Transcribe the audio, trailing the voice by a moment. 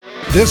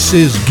This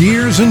is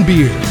Gears and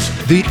Beers,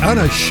 the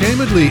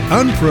unashamedly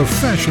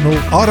unprofessional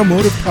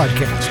automotive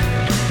podcast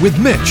with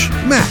Mitch,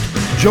 Matt,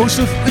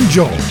 Joseph, and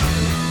Joel.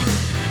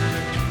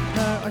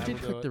 No, I did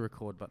click the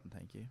record button,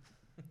 thank you.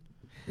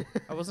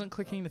 I wasn't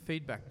clicking the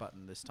feedback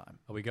button this time.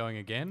 Are we going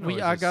again?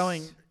 We are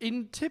going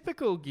in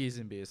typical Gears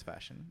and Beers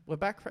fashion. We're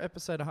back for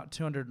episode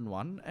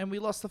 201, and we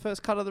lost the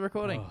first cut of the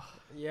recording. Oh.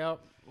 Yep,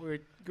 we're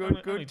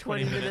Only good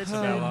 20 minutes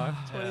of in. our life.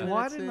 20 Yeah. minutes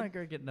Why didn't in. I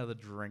go get another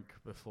drink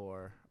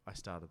before I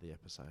started the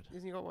episode?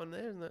 Isn't you got one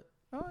there, isn't it?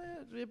 Oh,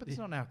 yeah, but it's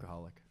not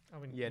alcoholic. I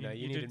mean, Yeah, no,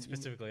 you need did to-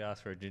 specifically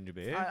ask for a ginger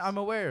beer. I'm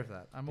aware of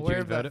that. I'm Did aware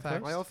you of that invert it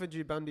fact. first? I offered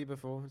you Bundy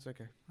before. It's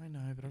okay. I know,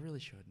 but I really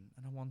shouldn't,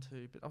 and I want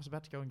to. But I was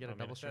about to go and get I a mean,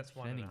 double if shot that's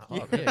one Fenning and a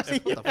Club. half. Yeah,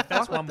 If what the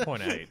that's fuck?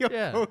 1.8.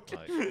 Yeah.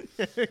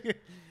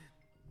 Like,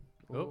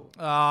 Oh.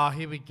 Ah,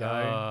 here we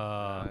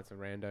go. It's a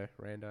rando.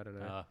 I don't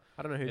know. Uh,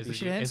 I don't know who is we this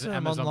should it, answer is it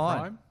them Amazon online.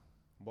 Prime?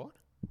 What?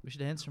 We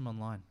should answer them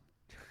online.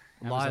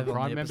 Amazon Live on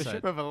Prime the membership?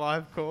 episode. With a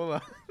live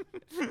caller.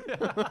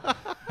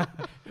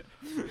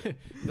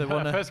 They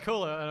wanna- First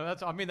caller.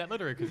 I mean that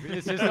literally because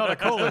this is not a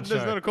call-in show.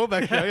 There's not a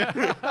callback show.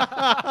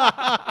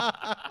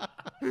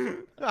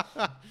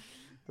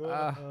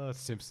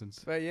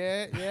 Simpsons. But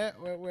yeah,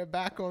 we're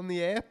back on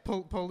the air,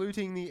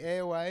 polluting the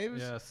airwaves.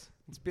 Yes,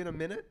 It's been a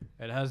minute.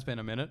 it has been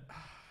a minute.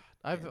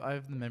 I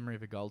have the memory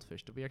of a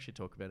goldfish. Did we actually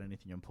talk about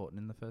anything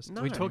important in the first?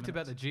 No. We 20 talked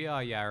about minutes? the GR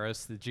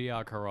Yaris, the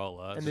GR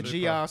Corolla, And the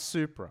Supra, GR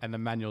Supra. and the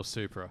manual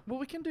Supra. Well,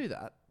 we can do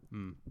that.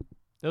 Mm.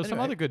 There was some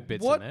Anyway, other good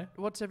bits what, in there.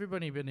 What's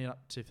everybody been up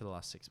to for the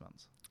last 6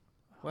 months?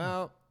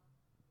 Well,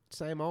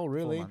 same old,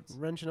 really. months.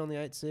 Wrenching on the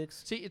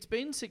 8.6. See, it's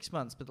been 6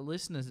 months, but the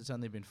listeners, it's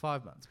only been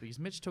 5 months because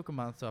Mitch took a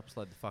month to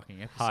upload the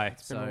fucking episode. Hi.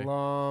 It's been a So,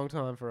 long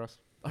time for us.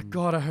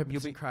 God, I hope You'll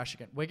you'll be be- crash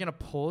again. We're gonna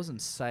pause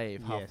and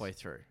save Yes. halfway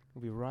through.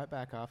 We'll be right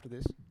back after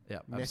this. Yeah,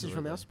 Message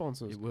from our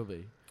sponsors. It will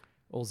be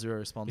all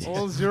zero sponsors.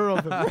 All zero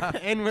of them.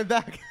 And we're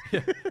back.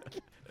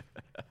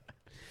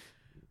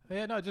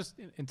 Yeah, no, just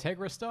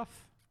Integra stuff.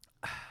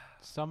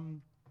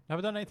 Have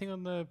we done anything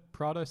on the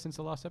Prado since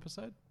the last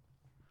episode?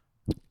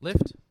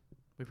 Lift.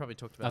 We probably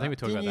talked about. I think we that.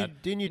 talked about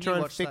that. Didn't you Can try you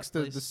and watch fix that,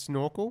 the please?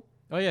 snorkel?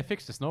 Oh yeah,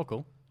 fixed the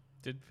snorkel.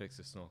 did fix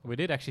the snorkel. We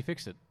did actually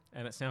fix it.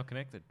 And it's now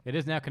connected. It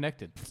is now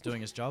connected. It's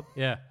doing its job.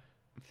 Yeah.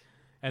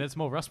 And it's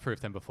more rust-proof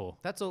than before.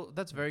 That's all.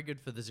 That's very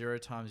good for the 0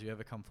 times you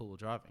ever come full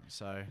driving.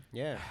 So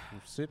Yeah,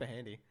 super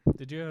handy.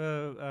 Did you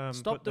ever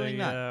Stop put doing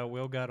the that.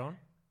 wheel guard on?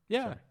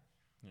 Yeah. Sorry.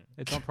 Yeah.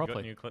 It's on Got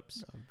properly. new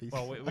clips. I'd be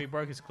Well, we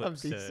broke his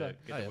clips be to so-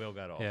 get Oh, the yeah. wheel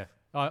guard off. Yeah.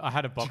 I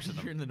had a box of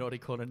you're them. in the naughty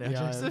corner now,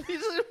 Yeah, I Joseph.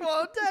 He's like,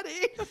 "Well,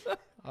 Daddy."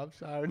 I'm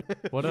sorry.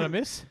 What did I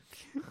miss?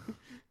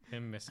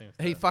 Him messing with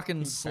He the- fucking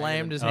He's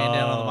slammed banging his hand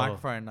down on the Oh.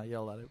 microphone. And I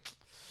yelled at him.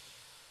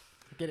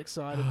 Get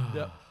excited.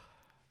 Yep.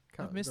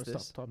 Can't, missed gotta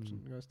this.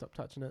 Gotta stop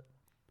touching it.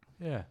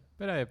 Yeah.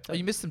 But Oh,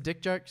 you missed some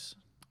dick jokes.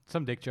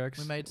 some dick jokes.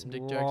 We made some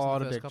dick jokes.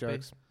 Lot in of the dick first copy.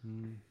 jokes.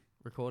 Mm,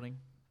 Recording.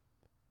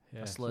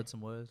 yeah. I slurred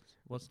some words.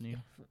 What's new?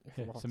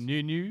 Yeah, Lots. some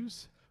new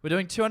news. We're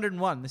doing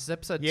 201. This is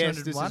episode Yes,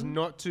 201. this is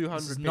not 200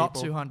 This is people. not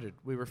 200.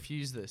 We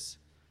refuse this.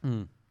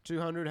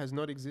 200 has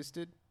not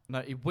existed. No,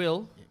 it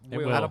will. It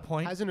Will. will. At a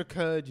point, Hasn't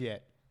occurred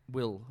yet.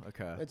 will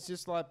occur. It's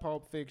just like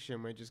Pulp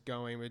Fiction. We're just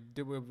going.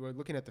 We're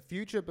looking at the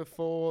future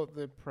before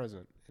the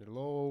present. It'll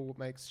all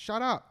makes.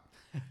 Shut up.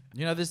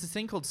 You know, there's this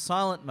thing called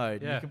silent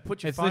mode. Yeah. You can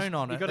put your It's phone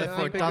on you it. gotta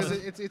Therefore, it because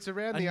doesn't. it's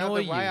around the annoy other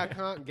way. you. I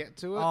can't get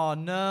to it. Oh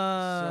So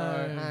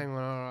no! hang on.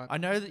 All right. I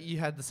know that you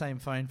had the same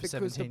phone for Because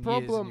the 17 years,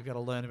 problem- and you've got to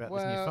learn about this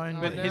new Well, phone.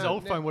 I But bit. his no,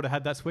 old no. phone would have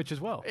had that switch as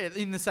well.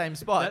 In the same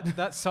spot.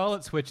 that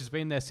silent switch has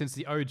been there since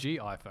the OG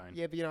iPhone.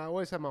 Yeah, but I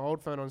always had my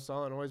old phone on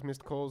silent. Always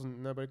missed calls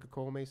and nobody could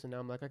call me. So now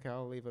I'm like, okay,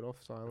 I'll leave it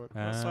off silent.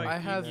 It's like I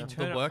you- have you the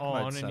turn work it mode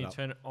on set and you up.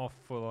 turn it off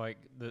for like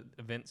the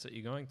events that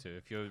you're going to.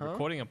 If you're Huh?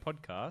 recording a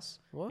podcast,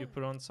 What? you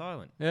put it on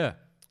silent, Yeah.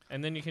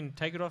 and then you can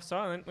take it off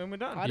silent when we're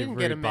done. I You didn't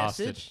get a rude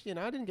bastard. message.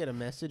 I didn't get a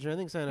message or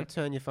anything saying to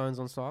turn your phones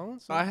on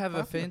silent. So I have a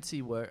fuck it.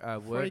 fancy work Free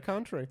work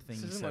country. thing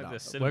This isn't set like up. the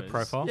cinemas. Work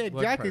profile. Yeah, Work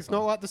exactly. It's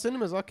profile. not like the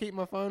cinemas. I keep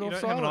my phone You off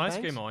don't silent. have an ice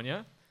thanks. cream on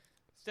you.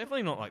 It's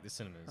definitely not like the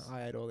cinemas.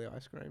 I ate all the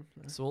ice cream.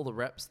 So all the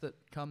reps that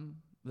come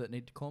that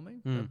need to call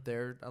me,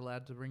 they're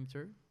allowed to ring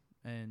through,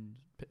 and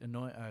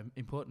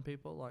important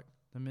people like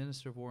the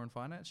Minister of War and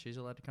Finance, she's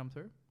allowed to come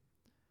through.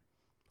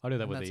 I do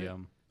that And with that's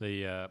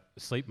the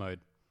sleep mode.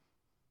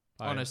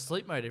 Oh no,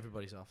 sleep mode,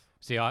 everybody's off.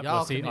 See, I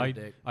Y'all can eat a I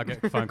dick.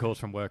 get phone calls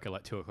from work at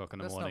like 2 o'clock in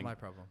the That's morning. not my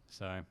problem.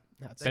 So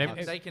That's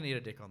But They can eat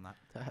a dick on that.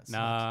 That's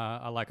nah,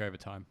 I like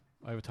overtime.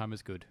 Overtime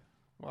is good.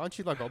 Well, aren't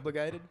you like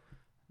obligated?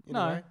 In a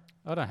No, way?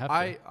 I don't have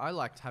to. I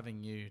liked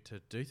having you to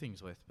do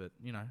things with, but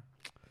you know,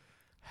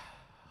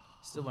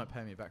 still won't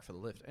pay me back for the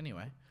lift.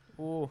 Anyway,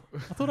 Ooh.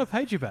 I thought I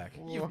paid you back.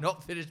 you've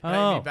not finished paying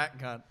Oh. me back,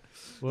 cunt.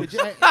 Whoops.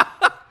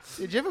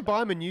 Did you ever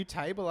buy him a new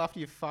table after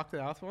you fucked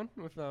the other one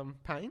with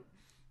pain?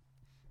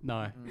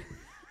 No.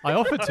 I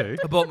offered to.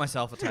 I bought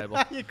myself a table.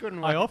 You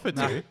couldn't. I wait. offered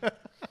to.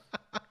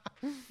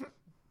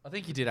 I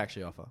think you did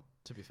actually offer,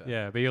 to be fair.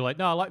 Yeah, but you're like,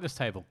 no, I like this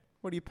table.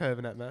 What are you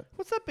perving at, Matt?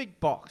 What's that big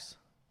box?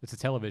 It's a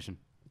television.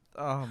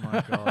 Oh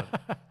my god.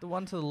 The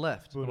one to the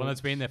left. The one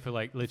that's been there for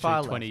like Far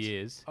literally 20 left.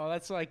 years. Oh,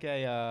 that's like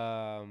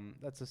a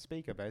that's a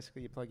speaker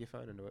basically. You plug your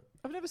phone into it.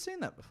 I've never seen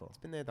that before. It's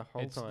been there the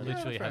whole It's time.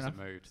 literally fair hasn't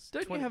enough. moved.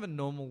 Don't 20 you have a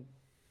normal...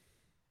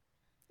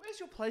 Where's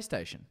your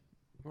PlayStation?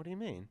 What do you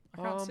mean?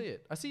 I can't see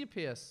it. I see your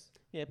PS.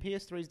 Yeah,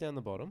 PS3's down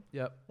the bottom,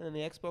 Yep. and then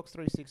the Xbox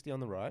 360 on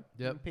the right,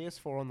 Yep. and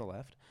PS4 on the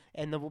left,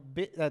 and the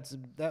bit that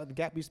the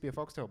gap used to be a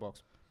Foxtel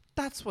box.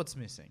 That's what's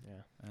missing.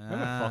 Yeah.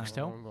 Remember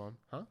Foxtel? Go on.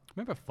 Huh?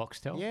 Remember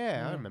Foxtel?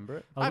 Yeah, I remember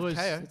it. I have was-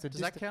 Teo. it's a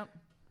Does that distant- count?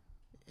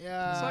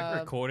 Yeah, It's like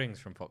recordings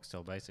from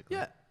Foxtel, basically.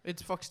 Yeah.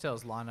 It's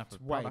Foxtel's lineup it's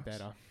of way products.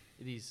 better.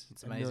 It is.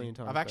 It's a million amazing.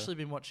 times I've better. actually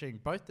been watching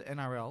both the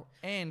NRL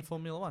and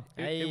Formula One.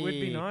 It would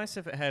be Hey. nice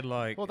if it had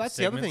like Well, that's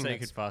the other segments thing that you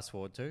that's- could fast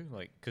forward to,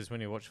 like because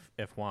when you watch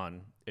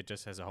F1, it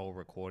just has a whole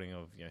recording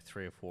of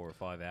 3 or 4 or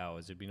 5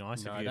 hours. It'd be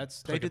nice No, if you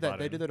that's they click a do that.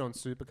 They button. do that on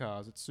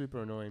supercars. It's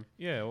super annoying.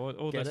 Yeah,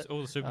 all Get the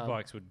it? super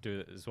bikes would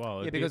do it as well.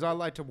 Yeah, It'd be- because I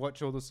like to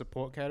watch all the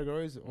support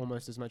categories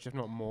almost as much, if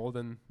not more,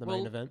 than the main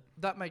Well, event.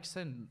 That makes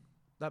sense.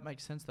 That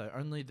makes sense though.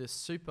 Only the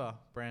super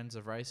brands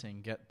of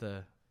racing get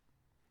the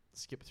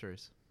skip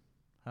throughs.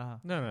 Haha.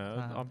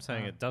 no, I'm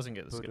saying it doesn't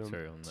get the skip Boom.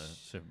 through on the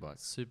super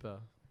bikes. Super.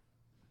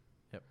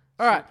 Yep.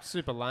 All right.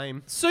 Super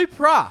lame.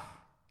 Supra.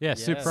 Yeah, Yeah.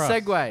 Supra.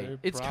 Segway.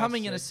 It's Supra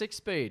coming in a seg-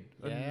 6-speed.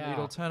 And Yeah.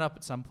 it'll turn up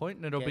at some point,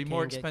 and it'll Get be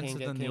more keen, get expensive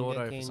keen, than get the keen, auto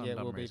get for keen, some yeah,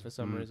 dumb will be reason. for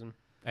some Mm. reason.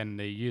 And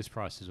the used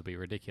prices will be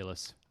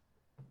ridiculous.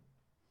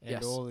 And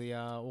Yes.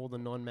 all the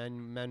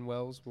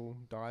non-Manuels will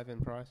dive in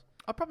price.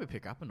 I'll probably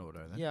pick up an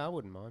auto then. Yeah, I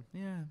wouldn't mind.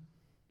 Yeah.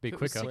 Be If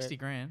it was quicker. 60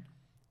 grand.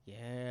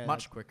 Yeah.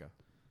 Much quicker.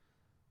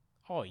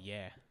 Oh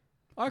yeah.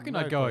 I reckon No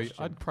I'd go. question.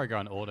 I'd probably go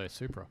an auto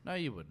Supra. No,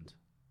 you wouldn't.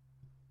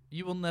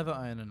 You will never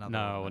own another. No,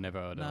 I automatic. will never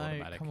own an No,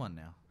 automatic. come on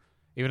now.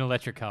 Even an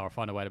electric car, I'll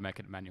find a way to make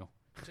it manual.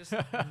 Just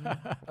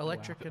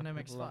electric and I'd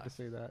love to MX-5.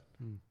 see that.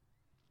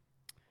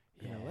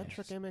 Yeah, An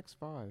electric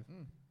MX-5.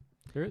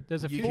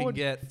 There's a You few. can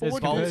get there's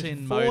Ford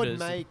conversion- bolt-in Ford motors.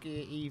 make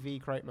EV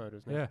crate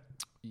motors now. Yeah.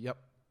 Yep.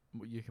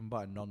 You can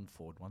buy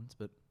non-Ford ones,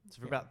 but it's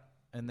for Yeah. about,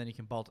 and then you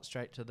can bolt it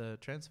straight to the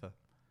transfer.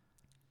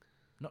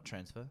 Not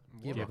transfer.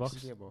 Gearbox.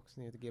 Gearbox.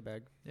 Yeah, the gear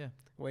bag. Yeah.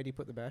 Where do you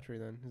put the battery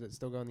then? Is it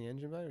still go in the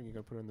engine bay, or you got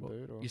to put it in the Well,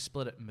 boot? Or? You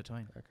split it in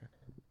between. Okay.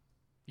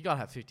 You gotta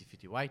have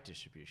 50-50 weight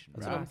distribution.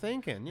 That's right? what I'm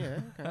thinking.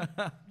 Yeah. Okay.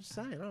 I'm just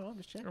saying. Oh, I'm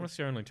just checking. Unless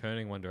you're only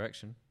turning one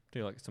direction,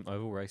 do like some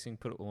oval racing,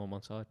 put it all on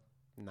one side.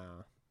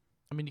 Nah.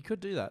 I mean, you could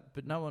do that,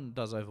 but no one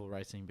does oval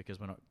racing because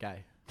we're not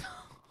gay.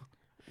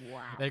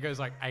 Wow. There goes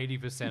like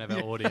 80% of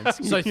our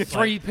audience. So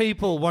 3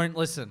 people won't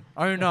listen.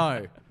 Oh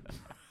no.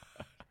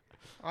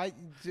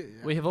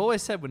 We have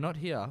always said we're not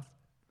here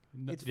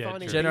It's Yeah,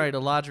 funny. true. generate a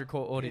large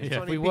record audience. It's If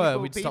funny, we were,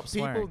 people- we'd stop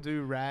People swearing.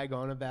 do rag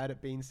on about it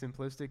being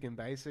simplistic and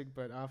basic,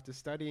 but after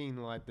studying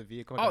like the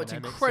vehicle Oh, it's dynamics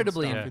and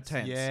incredibly stuff,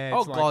 intense. Yeah, Oh,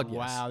 it's like, God, yes.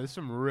 wow, there's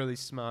some really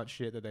smart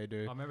shit that they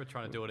do. I remember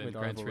trying to do it in With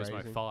Gran oval Turismo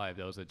racing. 5.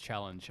 There was a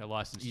challenge, a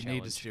license You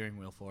challenge. need a steering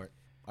wheel for it.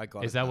 I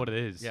got Is it that done. what it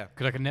is? Yeah.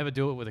 Because I could never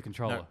do it with a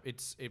controller. No,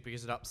 it's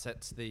because it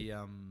upsets the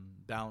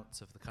balance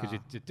of the car. 'Cause you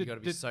You d- got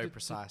to be d- so d-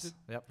 precise.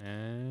 Yep.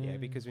 Yeah,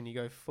 because when you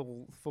go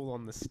full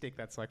on the stick,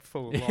 that's like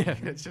full Yeah. lock.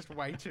 It's just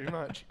way too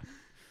much.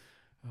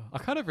 I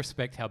kind of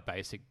respect how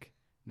basic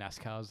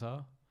NASCARs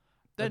are.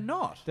 They're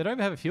not. They don't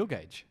even have a fuel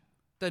gauge.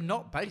 They're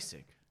not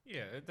basic.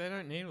 Yeah, they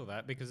don't need all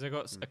that because they've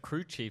got a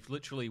crew chief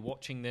literally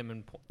watching them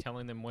and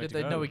telling them where But to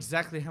they go. know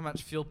exactly how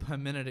much fuel per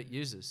minute it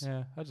uses.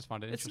 Yeah, I just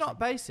find it It's interesting. not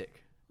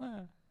basic.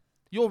 Eh,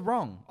 You're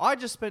wrong. I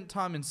just spent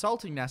time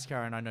insulting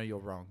NASCAR, and I know you're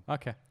wrong.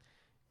 okay.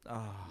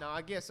 Ah. No,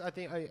 I guess I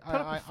think up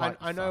a fight,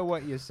 I you know fuck.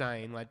 what you're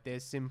saying. Like they're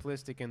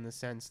simplistic in the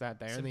sense that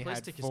they only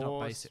had Simplistic is not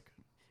four. basic.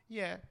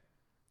 Yeah.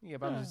 Yeah,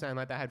 but I'm just saying,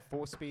 like, they had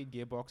 4-speed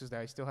gearboxes.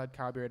 They still had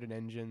carbureted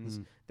engines.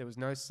 Mm. There was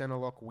no center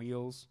lock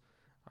wheels.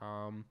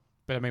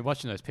 But I mean,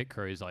 watching those pit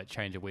crews like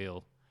change a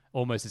wheel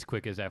almost as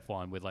quick as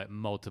F1 with like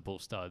multiple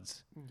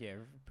studs. Yeah,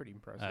 pretty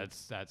impressive.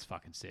 That's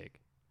fucking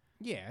sick.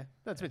 yeah,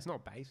 it's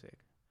not basic.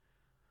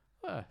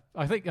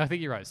 I think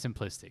you're right.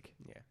 Simplistic.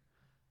 Yeah.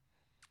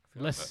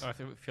 Less. I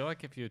feel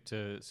like if you were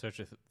to search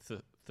a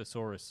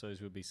thesaurus,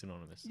 those would be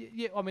synonymous.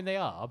 Yeah, I mean they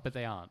are, but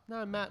they aren't.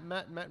 No, Matt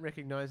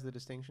recognized the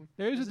distinction.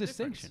 There is There's a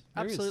distinction.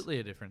 There is. Absolutely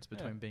a difference Yeah.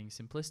 between being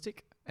simplistic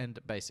and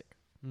basic.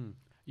 Mm.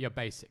 You're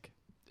basic.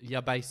 Yeah,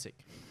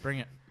 basic. Bring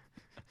it.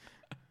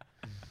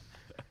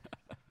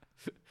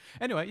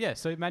 Anyway, yeah.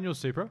 So manual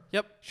Supra.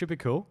 Yep. Should be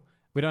cool.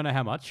 We don't know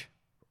how much.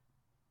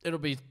 It'll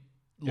be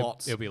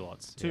lots. It'll be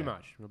lots. Too yeah.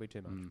 much. It'll be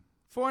too much. Mm.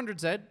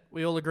 400Z.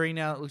 We all agree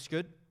now it looks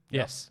good.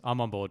 Yes, I'm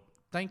on board.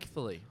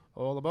 Thankfully.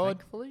 All aboard.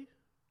 Thankfully.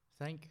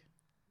 Thank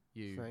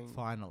you. Thank-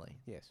 Finally.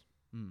 Yes.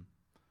 Mm.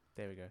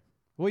 There we go.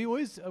 Were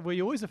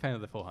you always a fan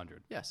of the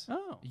 400? Yes.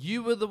 Oh.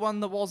 You were the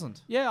one that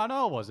wasn't. Yeah, I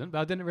know I wasn't, but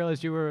I didn't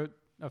realize you were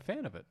a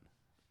fan of it.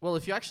 Well,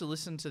 if you actually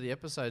listened to the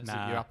episodes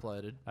that you Nah.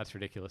 uploaded, That's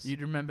ridiculous.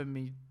 you'd remember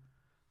me.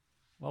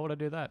 Why would I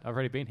do that? I've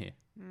already been here.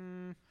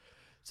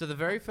 So the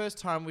very first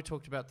time we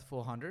talked about the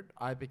 400,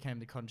 I became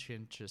the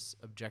conscientious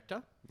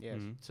objector Yes.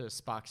 Mm. to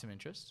spark some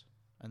interest.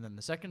 And then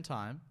the second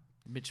time,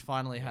 Mitch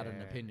finally had an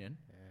Yeah. opinion,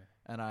 Yeah.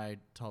 and I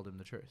told him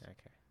the truth.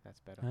 Okay. That's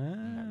better. That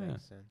Ah.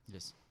 makes sense.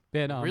 Yes.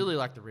 Yeah, no, Really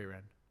like the rear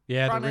end.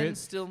 Yeah, Front the rear, end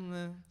still.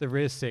 the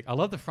rear's sick. I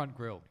love the front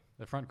grille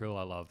The front grille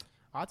I love.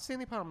 That's the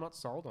only part I'm not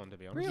sold on, to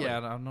be honest. Yeah,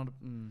 I'm not.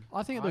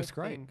 I think it looks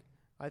great.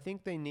 I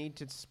think they need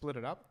to split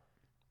it up.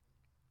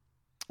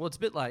 Well, it's a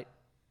bit late.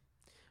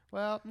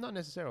 Well, not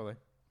necessarily.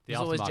 The There's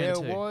always aftermarket.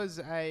 Gen There 2. was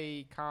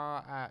a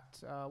car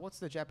at what's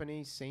the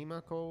Japanese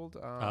SEMA called?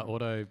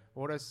 Auto,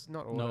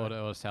 Not Auto. no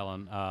auto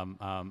salon.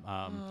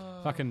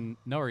 Fucking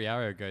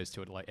Noriaro goes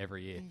to it like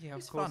every year. Yeah,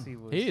 He's of course fun. he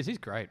was. He is. He's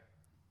great.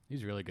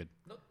 He's really good.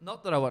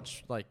 Not that I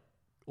watch like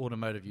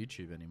automotive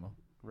YouTube anymore.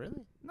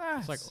 Really? Nah,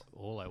 It's like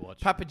all I watch.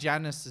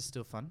 Papagiannis is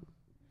still fun.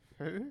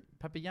 Who?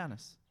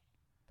 Papagiannis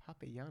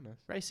Papagiannis.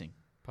 racing.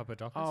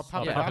 Papadakis. Oh,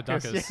 Papadakis.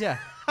 Papadakis. Yeah,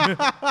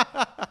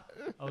 I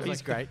was he's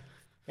like, great.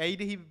 Yeah,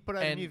 he put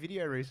out a And- new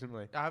video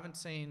recently. I haven't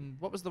seen.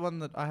 What was the one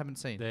that I haven't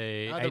seen?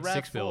 The The RAV4.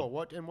 8.6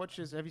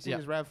 build. Have you seen Yeah.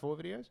 his RAV4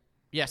 videos?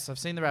 Yes, I've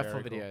seen the RAV4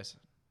 Very cool. videos.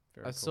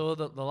 Very I cool. saw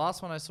the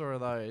last one I saw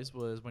of those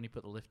was when he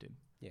put the lift in.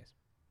 Yes,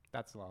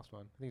 that's the last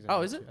one. I think it's Oh,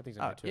 only is two- it? I think it's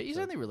Oh, only two yeah, he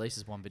episodes. only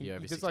releases one video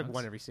every He 6 does like months.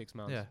 one every 6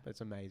 months. Yeah. But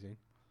it's amazing.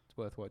 It's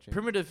worth watching.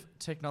 Primitive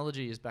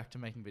Technology is back to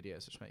making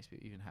videos, which makes me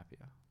even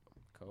happier.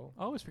 Cool.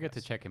 I always forget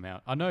to check him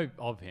out. I know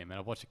of him, and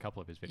I've watched a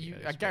couple of his videos.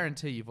 I but-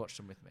 guarantee you've watched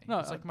them with me. No,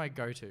 it's like my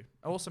go-to.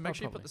 Also, make Oh,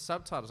 sure you put probably. the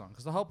subtitles on,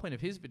 because the whole point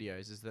of his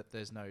videos is that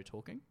there's no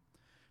talking.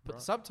 Put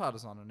the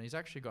subtitles on, and he's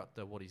actually got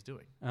what he's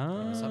doing.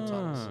 Ah.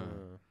 subtitles.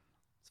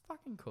 It's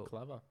fucking cool.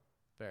 Clever.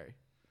 Very.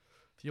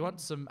 If you want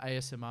some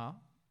ASMR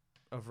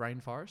of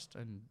rainforest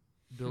and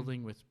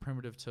building with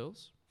primitive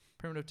tools,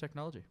 Primitive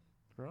Technology.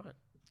 Right.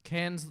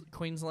 Cairns,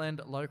 Queensland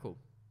local.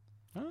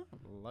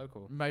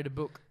 Local. Made a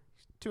book.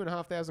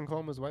 2,500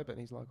 kilometers away, but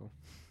he's local.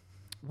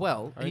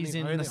 Well, he's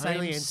in the only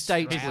same in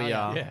state we Australia.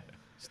 are. Yeah.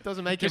 Just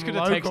doesn't make Just him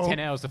because it local. takes 10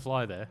 hours to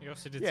fly there. You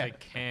also did Yeah. say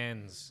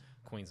Cairns,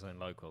 Queensland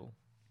local.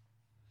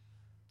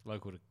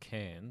 Local to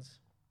Cairns.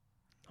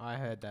 I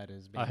heard that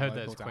as being I heard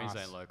local that's to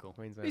Queensland us. local.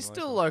 Queensland He's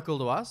still local. local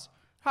to us.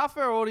 Half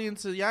our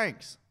audience are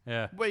Yanks.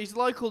 Yeah. Well, he's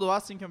local to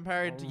us in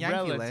comparison to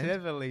Yankee Land.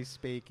 Relatively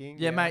speaking.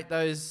 Yeah, mate,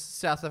 those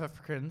South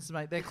Africans,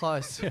 mate, they're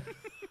close.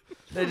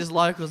 They're just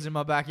locals in my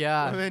Well,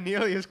 backyard. they're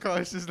nearly as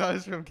close as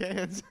those from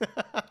Cairns.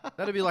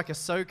 That'd be like a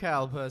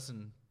SoCal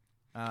person.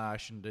 I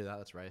shouldn't do that.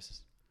 That's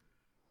racist.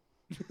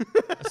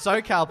 A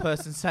SoCal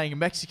person saying a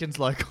Mexican's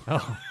local.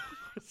 Oh.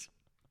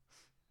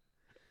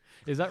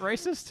 Is that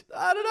racist?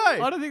 I don't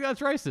know. I don't think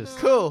that's racist.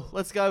 Cool.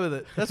 Let's go with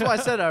it. That's why I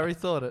said I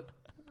rethought it.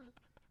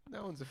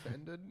 No one's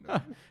offended.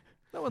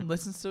 No one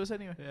listens to us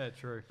anyway. Yeah,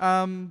 true.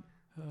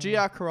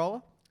 GR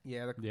Corolla.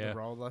 Yeah, the Yeah.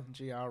 roller,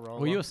 GR roller.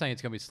 Well, you were saying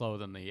it's going to be slower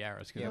than the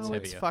Yaris because Yeah, it's No,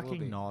 heavier. it's fucking Will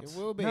be. not. It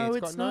will be. No, It's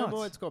it's got no not.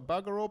 more. It's got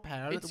bugger all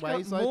power. It's It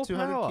weighs got like more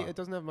 200 power. It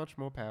doesn't have much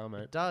more power,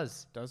 mate. It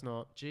does. Does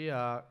not. GR.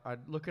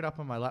 I'd look it up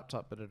on my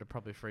laptop, but it'll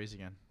probably freeze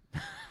again.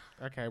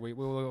 Okay,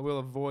 we'll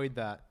avoid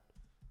that.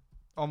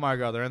 Oh my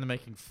god, they're only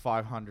making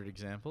 500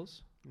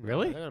 examples. No,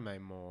 Really? They're gonna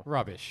make more.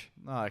 Rubbish.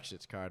 No, actually,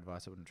 it's car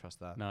advice. I wouldn't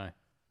trust that. No.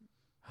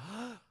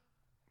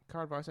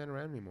 Car advice ain't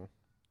around anymore.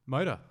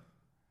 Motor.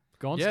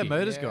 Gonski. Yeah,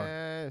 motor's gone.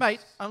 Yes.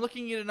 Mate, I'm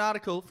looking at an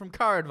article from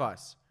Car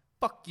Advice.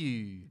 Fuck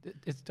you.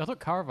 I thought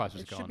car advice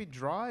was It gone. should be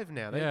drive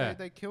now. They, Yeah.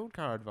 they killed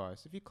car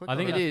advice. If you click I on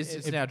think It that, is.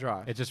 It's now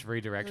Drive. It just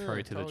redirects Yeah,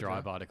 through to the told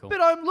drive ya. article.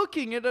 But I'm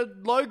looking at a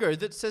logo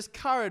that says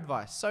Car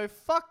Advice. So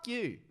fuck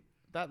you.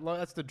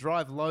 that's the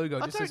drive logo.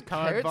 I It just says don't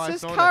car care. It advice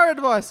says on Car it.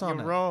 Advice on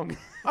You're it. wrong.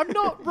 I'm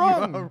not You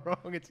wrong. are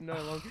wrong. It's no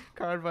longer.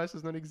 Car advice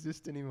does not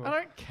exist anymore. I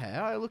don't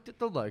care. I looked at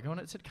the logo and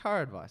it said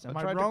Car Advice. Am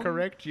I tried wrong? to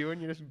correct you, and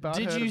you just butthurt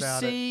Did you about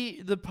it.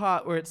 see the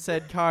part where it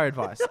said Car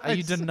Advice? Are you I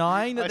s-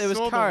 denying that I there was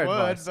saw car the word,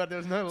 advice? but there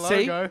was no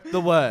See logo.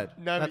 the word.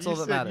 No, That's but all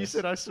you that said, matters. You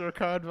said I saw a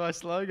car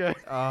advice logo.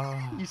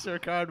 Oh, You saw a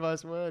car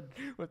advice word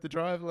with the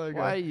drive logo.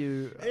 why are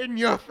you? In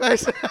your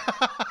face.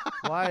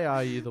 Why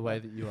are you the way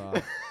that you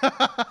are?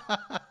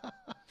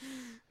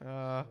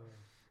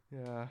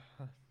 Yeah.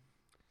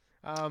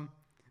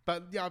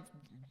 But yeah,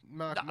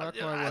 mark my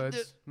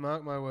words.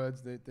 Mark my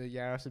words. The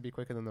Yaris would be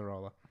quicker than the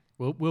roller.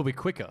 We'll be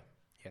quicker.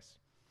 Yes.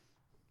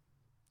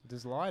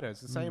 It's lighter.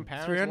 It's the same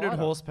power. 300 it's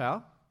lighter.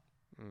 horsepower.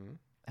 Mm.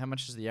 How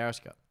much does the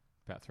Yaris got?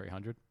 About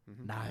 300.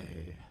 No.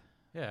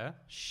 Yeah.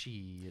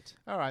 Shit.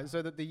 All right.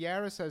 So that the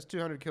Yaris has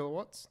 200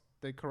 kilowatts.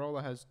 The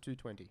Corolla has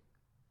 220,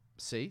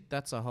 See,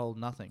 that's a whole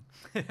nothing.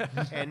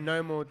 and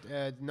no more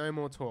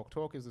torque.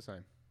 Torque is the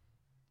same.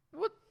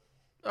 What?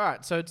 All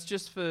right, so it's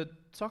just for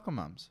soccer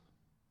mums,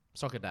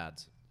 soccer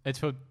dads. It's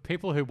for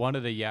people who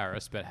wanted a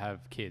Yaris but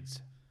have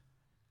kids.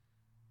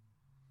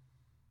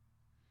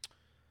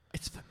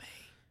 It's for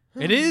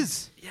me. It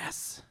is.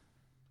 Yes.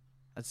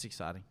 That's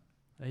exciting.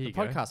 There The you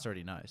go. podcast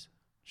already knows.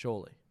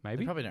 Surely. They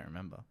Maybe. probably don't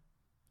remember.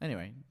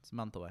 Anyway, it's a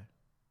month away.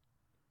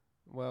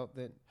 Well,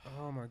 then.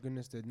 Oh my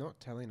goodness, they're not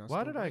telling us.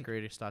 Why the did I week.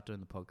 agree to start doing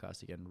the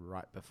podcast again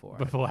right before?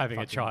 Before having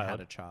a fucking child.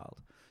 Had a child.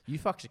 You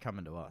fucks are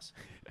coming to us.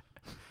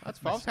 That's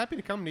fine. I was happy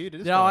to come to you to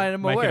this. No, I time.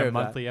 am Make aware it a of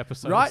monthly that.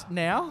 episode. Right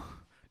now,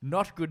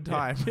 not good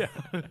time. Yeah.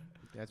 Yeah,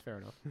 that's fair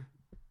enough.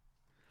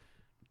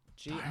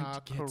 Don't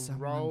GR get someone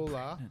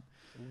Corolla.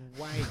 pregnant.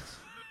 Wait.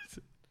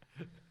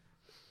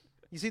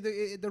 You see,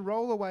 the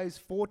roller weighs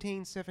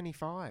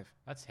 1475.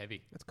 That's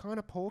heavy. That's kind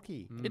of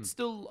porky. Mm. It's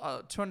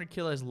still 200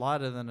 kilos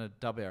lighter than a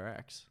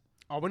WRX.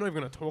 Oh, we're not even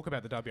going to talk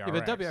about the WRX.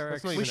 but WRX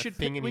That's not We even a should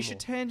thing we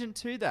should anymore. tangent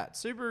to that.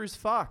 Subaru's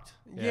fucked.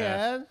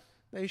 Yeah,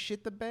 they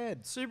shit the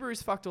bed.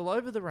 Subaru's fucked all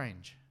over the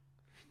range.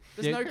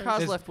 There's Yeah, no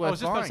cars left worth I was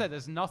just about buying. to say,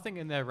 there's nothing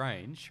in their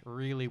range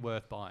really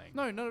worth buying.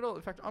 No, not at all.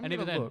 In fact, I'm and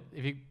even gonna then, look.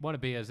 if you want to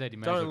be a Z, you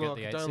may as Don't well look.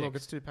 get the 86. Don't look.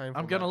 It's too painful.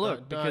 I'm gonna mate. look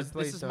Don't, because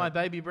please this is don't. my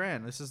baby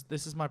brand. This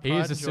is my He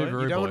pride is and a joy.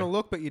 Subaru You don't want to boy.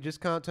 look, but you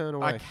just can't turn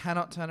away. I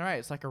cannot turn away.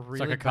 It's like a It's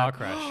really like a car bad-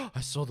 crash.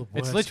 I saw the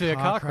It's worst literally a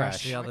car crash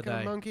crash. the other like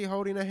day. a monkey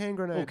holding a hand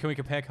grenade. Oh, can we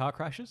compare car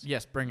crashes?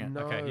 Yes, bring it.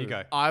 No. Okay, you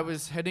go. I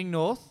was heading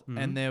north, Mhm.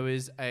 and there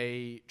was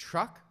a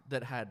truck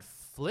that had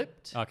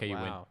flipped, Okay, you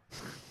Wow.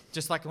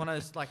 just like one of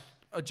those like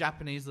a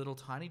Japanese little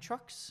tiny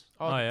trucks.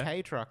 Oh, Oh, yeah.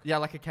 K truck. Yeah,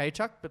 like a K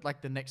truck, but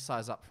like the next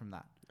size up from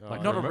that.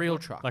 Like Not a remo- real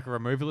truck. Like a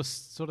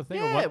removalist sort of thing?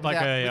 yeah, or what? Like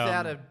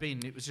without a, a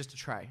bin. It was just a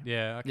tray.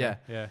 Yeah, okay. Yeah.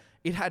 Yeah.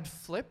 It had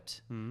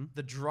flipped. Mm.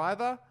 The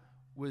driver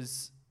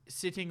was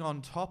sitting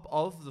on top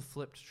of the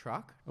flipped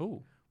truck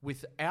Oh.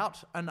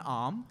 without an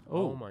arm,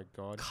 Oh my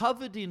god.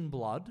 covered in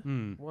blood,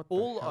 Mm. What the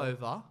all hell?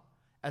 over,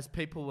 as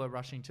people were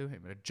rushing to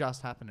him. It had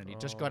just happened, and he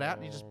just got out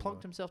and he just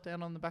plonked himself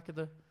down on the back of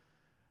the...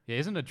 Yeah,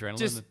 isn't adrenaline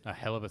Just- a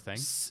hell of a thing?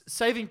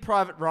 Saving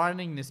Private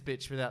Ryaning this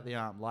bitch without the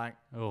arm. Like,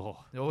 Oh.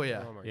 oh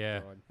yeah. Oh my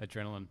Yeah, god.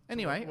 adrenaline.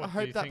 Anyway, What I do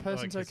hope you that think,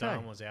 person's like, his okay.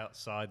 arm was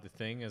outside the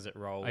thing as it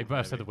rolled. I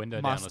must have the maybe?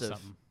 window Must down or have.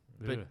 something.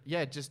 But Ugh.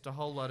 yeah, just a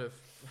whole lot of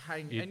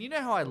hang. You- And you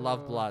know how I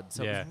love blood,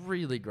 so Yeah. it was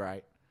really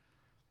great.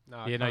 No,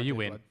 I Yeah, no, can't you do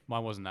win. blood.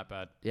 Mine wasn't that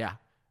bad. Yeah.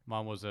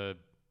 Mine was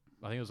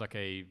I think it was like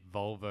a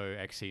Volvo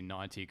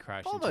XC90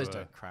 crash Volvos into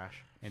don't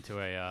crash. a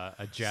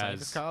Safest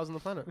Jazz cars on the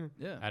planet.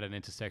 Yeah. at an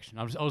intersection.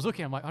 I was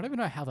looking. I'm like, I don't even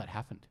know how that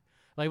happened.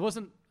 Like, it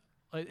wasn't.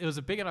 Like, it was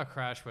a big enough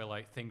crash where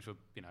like things were,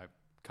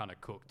 kind of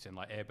cooked and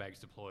like airbags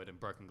deployed and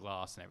broken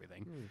glass and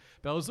everything.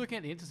 But I was looking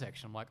at the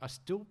intersection. I'm like, I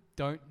still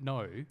don't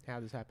know How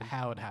this happened?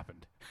 how it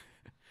happened.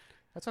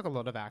 That's like a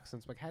lot of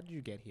accidents. Like, how did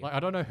you get here? Like, I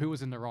don't know who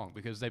was in the wrong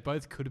because they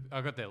both could have.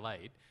 I got there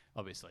late,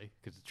 obviously,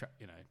 because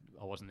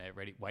I wasn't there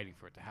ready, waiting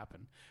for it to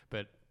happen.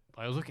 But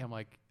I was looking. I'm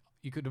like,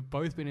 you could have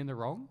both been in the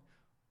wrong.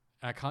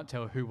 And I can't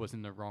tell who was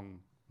in the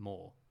wrong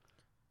more.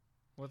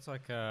 What's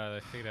like they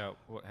figured out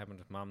what happened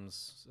with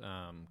Mum's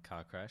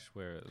car crash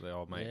where the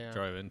old mate Yeah.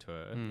 drove into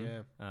her.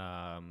 Mm.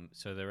 Yeah.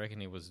 So they reckon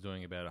he was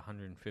doing about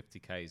 150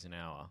 k's an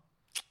hour,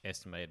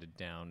 estimated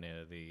down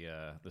near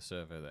the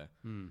servo there.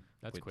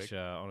 That's which quick.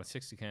 on a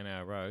 60 k an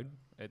hour road,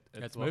 it's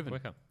That's a lot moving.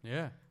 quicker,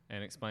 Yeah.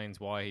 and explains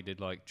why he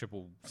did like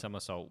triple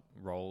somersault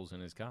rolls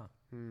in his car.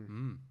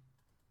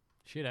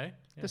 Shit, eh?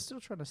 They're still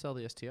trying to sell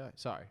the STO.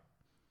 Sorry.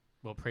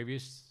 Well,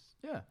 previous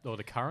Yeah. or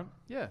the current,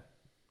 Yeah.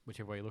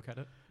 whichever way you look at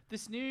it.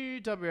 This new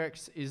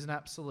WX is an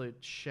absolute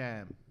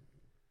sham.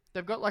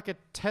 They've got like a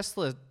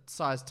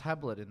Tesla-sized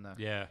tablet in there.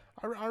 Yeah.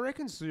 I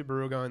reckon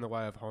Subaru are going the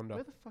way of Honda.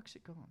 Where the fuck's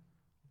it gone?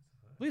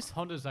 At least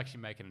Honda's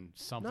actually making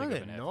something No, of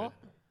they're an not.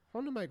 effort.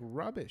 Honda make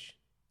rubbish.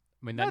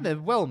 I mean, No, they're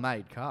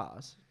well-made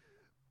cars.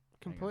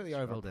 Completely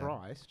scroll down.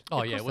 overpriced.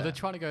 oh of yeah. course Well, they they're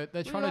trying to go.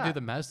 They're Look trying at to do that.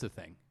 the Mazda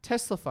thing.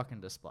 Tesla fucking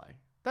display.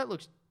 That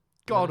looks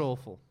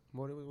god-awful.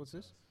 What's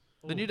this?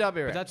 The new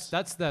WX.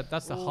 But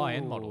that's the high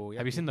end model. Ooh,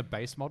 Have you yucky. seen the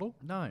base model?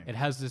 No. It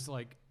has this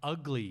like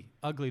ugly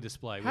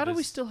display. How with do we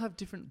this- still have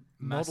different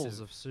models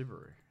massive- of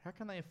Subaru? How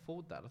can they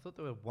afford that? I thought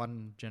there were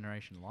one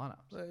generation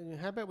lineups.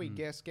 How about we Hmm.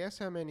 guess? Guess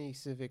how many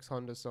Civics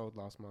Honda sold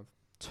last month?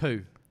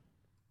 2.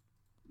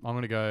 I'm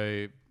gonna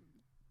go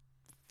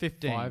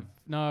 15. 5.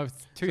 No, So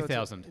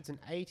 2,000. It's an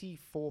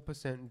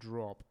 84%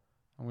 drop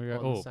I'm gonna on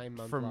go. the Oh, same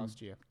month from-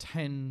 last year.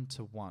 10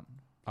 to 1.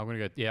 I'm gonna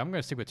go. Yeah, I'm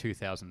gonna stick with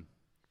 2,000.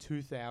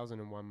 2,000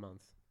 in 1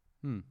 month.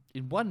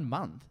 In 1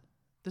 month?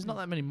 There's not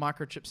that many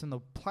microchips in the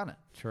planet.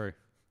 True.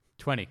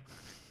 20.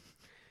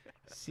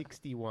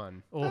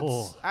 61.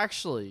 Oh, That's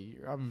actually,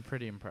 I'm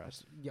pretty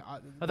impressed. Yeah,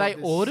 Are they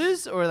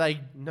orders or are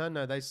they...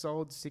 No, they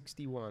sold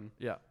 61.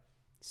 Yeah.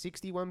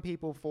 61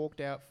 people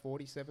forked out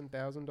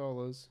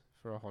 $47,000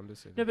 for a Honda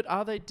Civic. No, but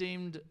are they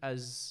deemed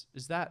as...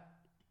 Is that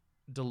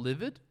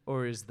delivered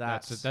or is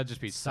that that'd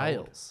just be sold.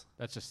 sales?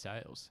 that's just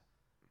sales.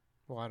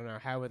 Well, I don't know.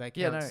 How would they count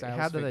Yeah, no, sales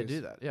how do they figures?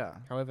 do that? Yeah.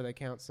 However they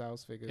count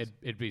sales figures.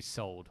 It'd be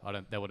sold.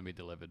 They wouldn't be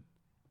delivered.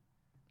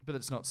 But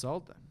it's not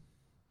sold then.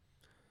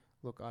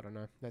 Look, I don't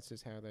know. That's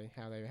just however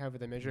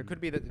they measure. It could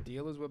be that the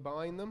dealers were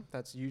buying them.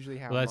 That's usually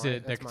how. Well, that's my-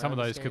 it. That's my Some of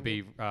those could be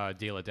understanding.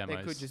 dealer demos.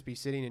 They could just be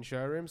sitting in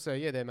showrooms. So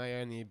yeah, there may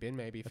only have been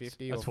maybe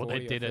 50 That's or what 40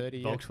 they did or at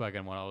 30.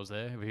 Volkswagen when I was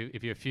there.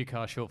 If you're a few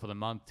cars short for the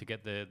month to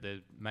get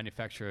the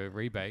manufacturer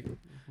rebate,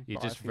 you Buy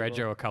a just few more.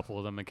 rego a couple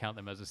of them and count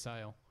them as a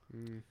sale.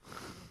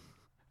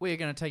 We are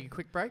going to take a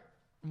quick break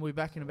and we'll be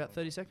back in about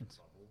 30 seconds.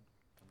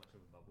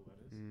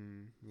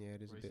 Yeah,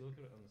 it is a bit. look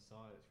at it on the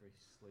side, it's very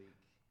sleek.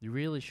 You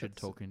really should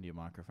That's- talk into your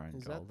microphone,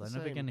 is Joel. that the They're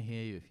never same- going to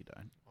hear you if you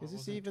don't. Is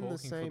this even the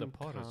for same the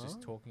pod? I was just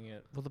car? talking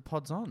it. Well, the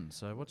pod's on,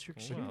 so what's your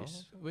Well,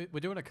 excuse? We're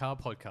doing a car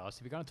podcast.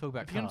 If you're going to talk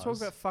about If you're going to cars,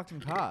 talk about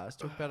fucking cars,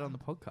 talk about it on the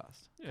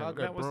podcast. Yeah,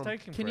 Cargo that was Brom.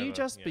 taking Can you forever,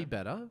 just be yeah.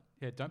 better?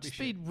 yeah, don't be Just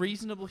be shit. a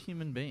reasonable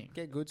human being.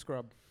 Get good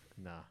scrub.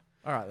 Nah.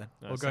 All right, then.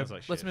 No, We'll it go- sounds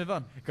like Let's shit. move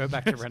on. Go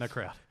back to rent a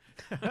crowd.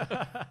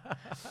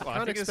 Well, I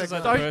Can't think this is expect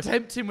like Don't the first.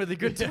 tempt him with a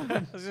good time.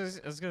 I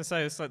was going to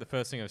say it's like the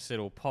first thing I've said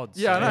all pods.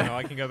 Yeah, so, I you know.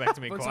 I can go back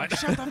to being It's quiet. like,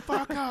 shut the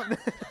fuck up.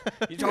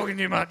 You're talking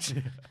too much.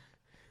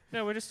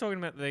 No, we're just talking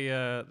about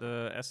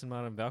the Aston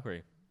Martin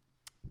Valkyrie.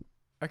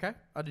 Okay,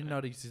 I didn't know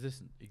it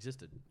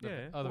existed.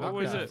 Yeah. Oh, the what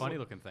was Valkyrie's a it? funny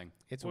looking thing.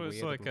 It's Well, a it's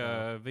weird like looking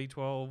car.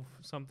 V12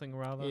 something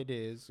or other. It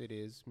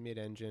is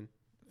mid-engine,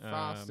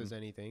 fast as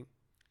anything.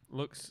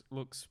 Looks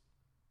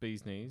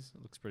bee's knees.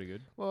 It looks pretty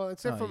good. Well,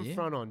 except Oh, from yeah?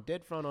 front on,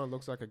 dead front on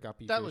looks like a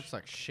guppy. That fish. looks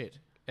like shit.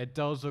 It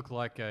does look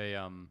like a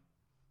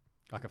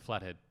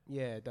flathead.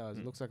 Yeah, it does.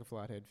 Mm. It looks like a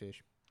flathead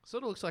fish.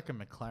 Sort of looks like a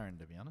McLaren,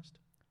 to be honest.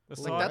 The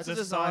Like that's a the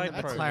design side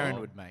that profile- McLaren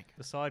would make.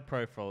 The side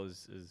profile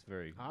is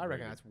very. I very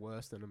reckon good. that's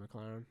worse than a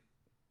McLaren.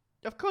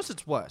 Of course,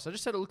 it's worse. I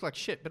just said it looked like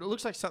shit, but it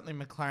looks like something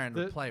McLaren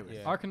would play with.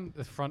 yeah. I reckon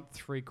the front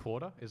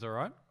 3/4 is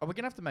alright. Oh, we're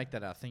gonna have to make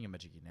that our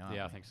thingamajiggy now.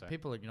 Yeah, aren't I we? think so.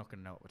 People are not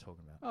gonna know what we're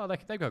talking about. Oh,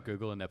 they've got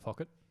Google in their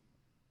pocket.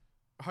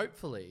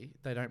 Hopefully,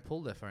 they don't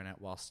pull their phone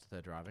out whilst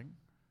they're driving.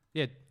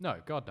 Yeah, no,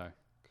 God no.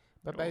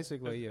 But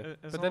basically, yeah.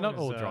 As But they're not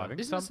long all as, driving.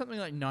 Isn't Some it something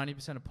like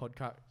 90% of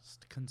podcast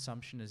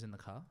consumption is in the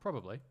car?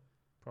 probably, I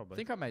Probably.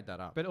 think I made that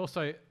up. but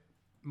also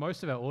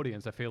most of our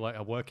audience, I feel like,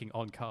 are working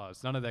on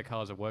cars. None of their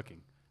cars are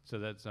working, so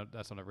that's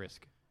not a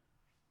risk.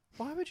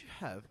 Why would you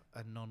have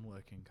a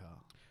non-working car?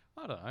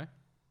 I don't know.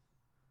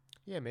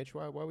 Yeah, Mitch,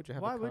 why would you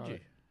have Why a car? would you?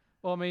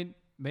 Well, I mean,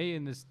 me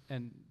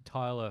and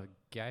Tyler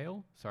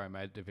Gale. Sorry,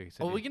 mate. If you said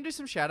Well, it- we can do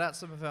some shout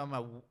outs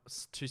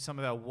to some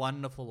of our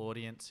wonderful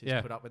audience who's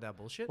Yeah. put up with our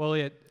bullshit. Well,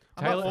 yeah.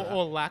 I'm not Taylor, for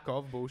Or lack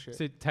of bullshit.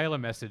 see, Taylor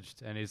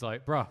messaged and he's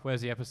like, "Bruh,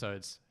 where's the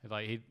episodes?"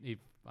 Like he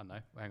I don't know.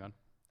 Hang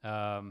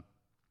on.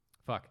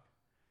 Fuck.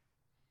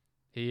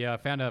 He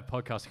found a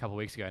podcast a couple of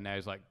weeks ago. And now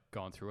he's like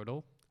gone through it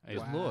all. He's,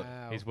 Lord.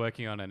 he's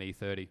working on an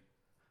E30.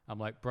 I'm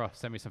like, "Bruh,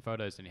 send me some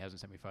photos," and he hasn't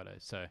sent me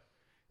photos. So,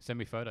 send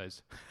me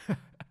photos.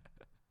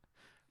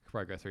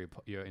 Probably go through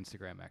your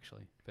Instagram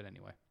actually. But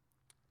anyway.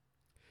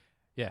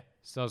 Yeah,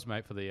 soz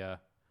mate for the.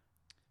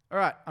 All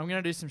right, I'm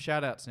going to do some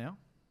shout outs now,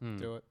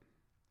 Do it.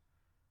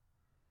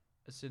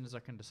 as soon as I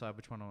can decide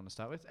which one I want to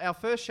start with. Our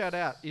first shout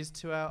out is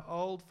to our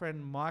old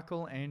friend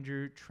Michael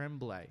Andrew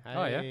Tremblay.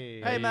 Oh, yeah?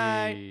 Hey,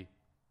 mate.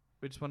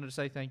 We just wanted to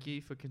say thank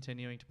you for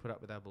continuing to put up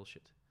with our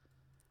bullshit.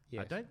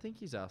 Yes. I don't think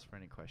he's asked for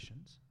any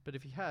questions, but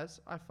if he has,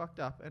 I fucked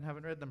up and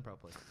haven't read them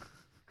properly.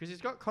 Because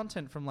he's got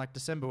content from like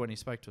December when he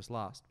spoke to us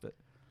last, but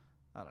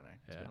I don't know.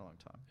 It's Yeah. been a long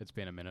time. It's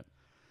been a minute.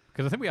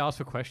 Because I think we asked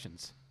for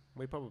questions.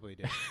 We probably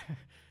did.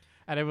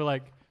 And they were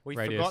like, We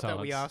radio forgot that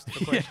we silence. asked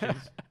for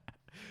questions.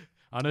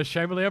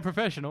 Unashamedly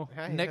unprofessional.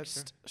 Hey, that's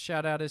Next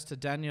shout out is to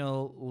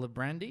Daniel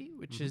Lebrandi,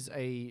 which is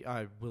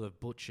I will have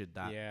butchered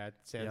right. that. Yeah, it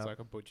sounds Yeah. like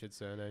a butchered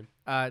surname.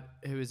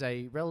 Who is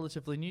a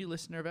relatively new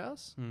listener of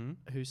ours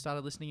Mm-hmm. who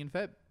started listening in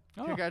Feb.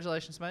 Oh.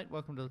 Congratulations, mate.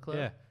 Welcome to the club.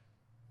 Yeah.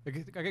 I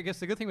guess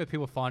the good thing with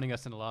people finding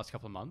us in the last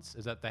couple of months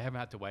is that they haven't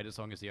had to wait as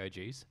long as the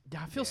OGs.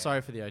 Yeah, I feel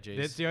sorry for the OGs.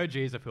 It's the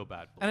OGs I feel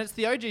bad for. And it's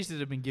the OGs that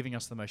have been giving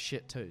us the most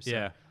shit too. So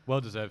Yeah,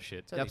 well-deserved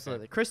shit. Totally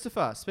absolutely.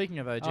 Christopher, speaking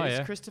of OGs, Oh,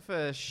 yeah.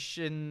 Christopher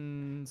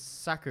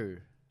Shinsaku.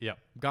 Yep.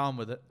 Going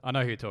with it. I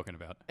know who you're talking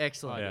about.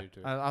 Excellent. I do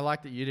too. I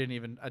like that you didn't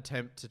even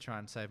attempt to try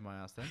and save my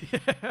ass then.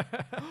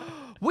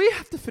 We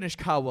have to finish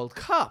Car World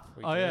Cup.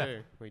 We Oh, do. yeah.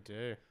 We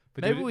do.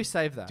 But Maybe we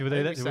save that. do we do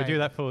Maybe that? Do we save do it.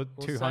 that for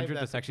We'll save 200? that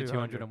That's for actually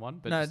 200. 201,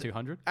 but No, it's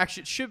 200.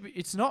 Actually, it should be.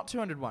 It's not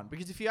 201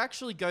 because if you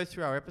actually go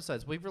through our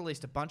episodes, we've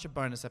released a bunch of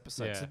bonus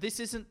episodes. Yeah. So this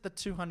isn't the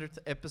 200th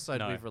episode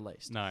No. we've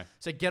released. No.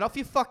 So get off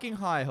your fucking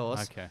high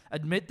horse. Okay.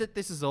 Admit that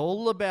this is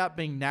all about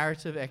being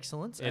narrative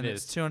excellence, and It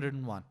it's is.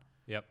 201.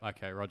 Yep.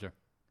 Okay, Roger.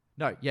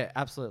 No, yeah,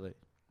 absolutely.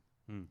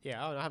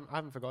 Yeah, I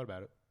haven't forgot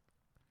about it.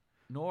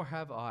 Nor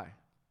have I.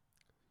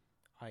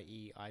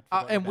 I.e., I'd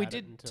And we about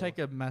it did until- take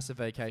a massive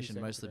vacation,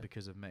 seconds mostly ago.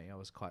 because of me. I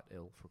was quite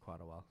ill for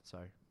quite a while, so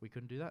we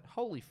couldn't do that.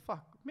 Holy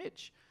fuck,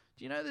 Mitch!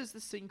 Do you know there's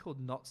this thing called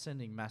not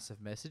sending massive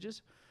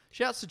messages?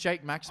 Shouts to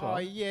Jake Maxwell. Oh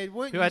yeah,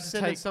 weren't who you had to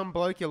sending take some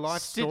bloke your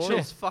life story?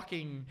 Stitch's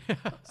fucking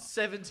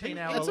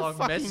 17-hour It's a long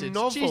fucking message.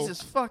 novel.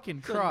 Jesus fucking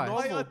It's a Christ!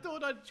 novel. I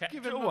thought I'd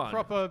give him a one.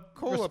 proper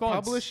Call response.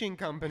 a publishing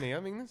company. I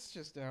mean, that's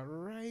just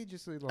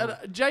outrageously long.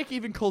 And Jake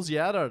even calls you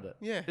out on it.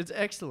 Yeah. It's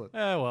excellent.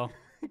 Oh, well.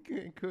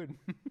 It could.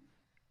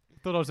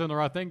 Thought I was doing the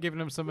right thing, giving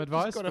him some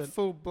advice. Just got a but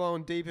full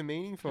blown deep and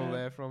meaningful Yeah.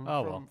 there from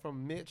Oh, well.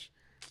 from Mitch.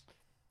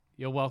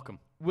 You're welcome.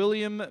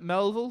 William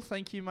Melville,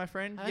 thank you, my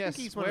friend. I yes,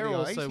 think he's one of we're the-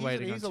 also he's-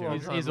 waiting he's a on long you.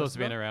 time He's also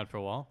listener. been around for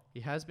a while. He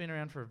has been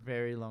around for a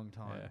very long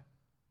time, Yeah.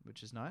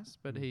 which is nice.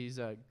 But he's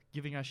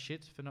giving us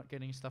shit for not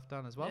getting stuff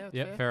done as well.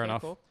 Yeah, fair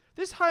enough. call.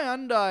 This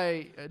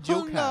Hyundai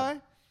dual cab.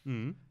 Hyundai.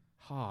 Mm.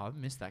 Oh, I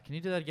missed that. Can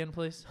you do that again,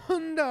 please?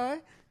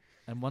 Hyundai.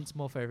 And once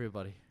more for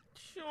everybody.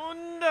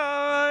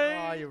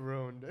 Oh, you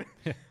ruined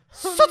it.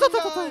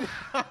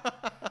 I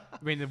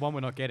mean, the one we're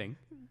not getting.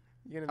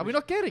 You're Are gonna we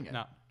not getting it?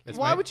 No. It's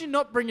Why made- would you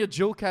not bring a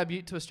dual cab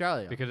ute to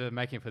Australia? Because they're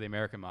making it for the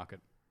American market.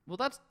 Well,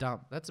 that's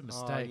dumb. That's a Oh,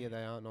 mistake. yeah,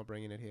 they are not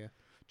bringing it here.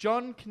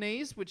 John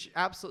Knees, which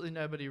absolutely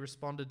nobody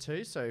responded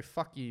to, so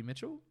fuck you,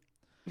 Mitchell.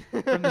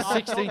 From the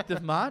 16th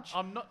of March.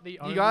 I'm not the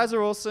You guys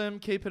are awesome.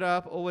 Keep it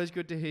up. Always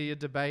good to hear your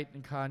debate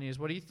and car news.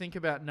 What do you think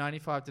about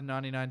 95 to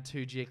 99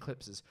 2G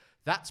Eclipses?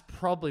 That's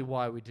probably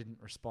why we didn't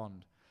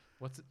respond.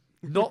 What's it?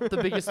 Not the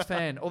biggest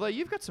fan. Although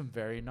you've got some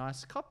very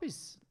nice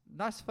copies,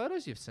 nice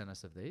photos you've sent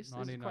us of these. These are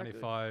quite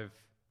good. 1995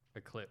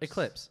 Eclipse.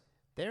 Eclipse.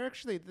 They're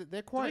actually they're Do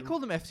they quite. call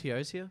them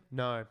FTOs here?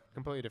 No,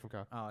 completely different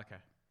car. Oh,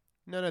 okay.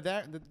 No,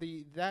 that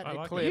that I like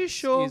it. Eclipse Are you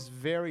sure? is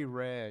very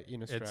rare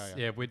in Australia. It's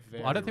yeah.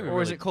 Very I don't think we rare.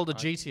 Or is really- it called a I-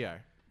 GTO?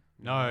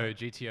 No,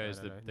 GTO is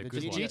No, the no. the The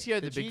good Is one.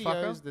 GTO the The big GTO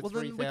fucker? is the Well,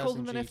 then we call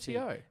them an 3000 GT.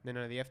 FTO.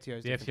 No, the FTO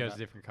is The different FTO is car. a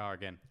different car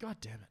again. God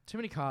damn it. Too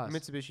many cars.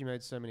 Mitsubishi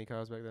made so many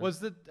cars back then. Was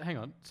the hang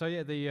on? So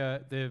yeah,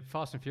 the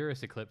Fast and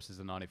Furious Eclipse is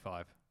a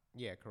 95.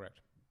 Yeah,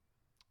 correct.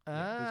 Ah.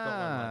 Yeah, he's got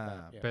one like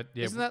that. Yeah. But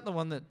yeah, Isn't that the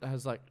one that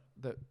has like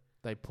that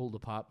they pulled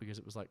apart because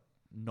it was like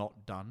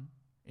not done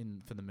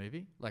for the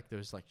movie? Like there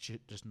was like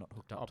shit just not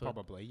hooked up Oh, to it.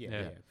 probably. Yeah,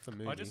 Yeah. yeah. For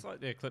movie. I just like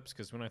the Eclipse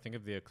because when I think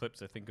of the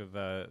Eclipse, I think of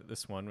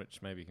this one,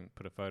 which maybe you can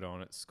put a photo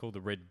on. It's called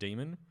the Red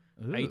Demon,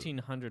 Ooh.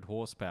 1800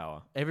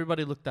 horsepower.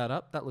 Everybody look that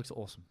up. That looks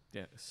awesome.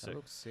 Yeah, that sick.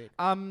 looks sick.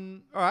 All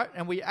right,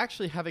 and we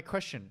actually have a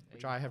question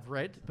which I have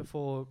read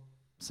before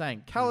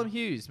saying Callum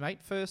Hughes,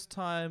 mate, first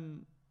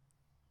time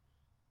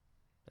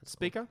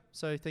speaker.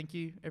 So thank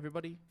you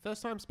everybody.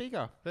 First time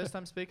speaker. First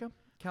time speaker,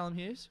 Callum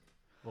Hughes.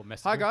 or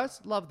message Hi him.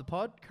 guys, love the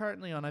pod.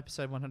 Currently on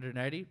episode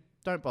 180.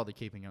 Don't bother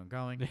keeping on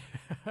going.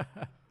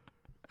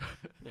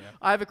 Yeah.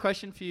 I have a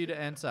question for you to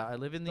answer. I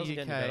live in the Doesn't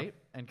get any UK better.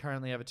 and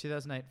currently have a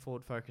 2008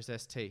 Ford Focus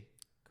ST.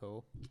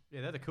 Cool.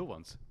 Yeah, they're the cool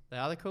ones. They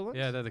are the cool ones?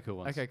 Yeah, they're the cool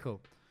ones. Okay,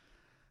 cool.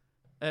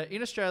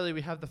 In Australia,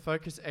 we have the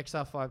Focus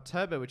XR5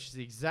 Turbo, which is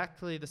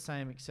exactly the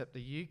same, except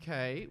the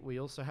UK, we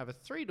also have a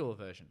 3-door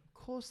version. Of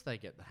course they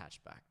get the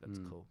hatchback. That's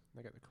cool.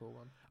 They got the cool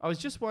one. I was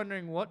just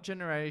wondering what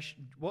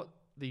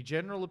the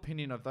general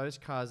opinion of those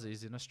cars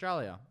is in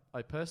Australia.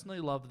 I personally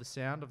love the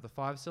sound of the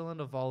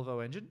 5-cylinder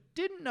Volvo engine.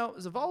 Didn't know it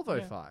was a Volvo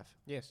Yeah. 5.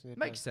 Yes. It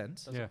Makes does.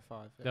 sense. Does Yeah. have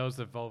 5. Yeah. That was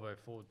the Volvo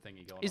Ford thing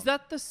you got. Is on.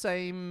 that the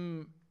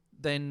same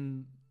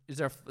then? Is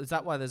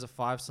that why there's a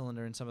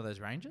 5-cylinder in some of those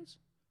Ranges?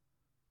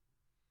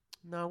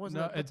 No, it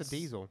wasn't. No, That's a it's-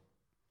 diesel.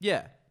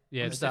 Yeah.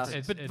 Yeah, I'm it's, just it's, asking.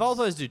 it's, but it's-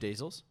 Volvos do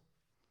diesels.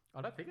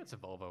 I don't think it's a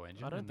Volvo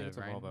engine. I don't in think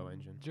the it's a Volvo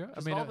engine. Ranger. I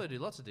Does mean, Volvo do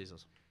lots of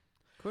diesels.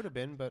 Could have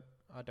been, but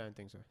I don't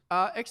think so.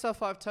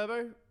 XR5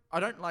 Turbo, I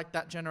don't like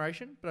that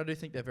generation, but I do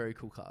think they're very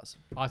cool cars.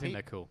 I think He-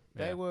 they're cool.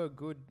 They Yeah. were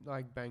good,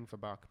 like bang for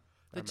buck.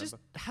 They just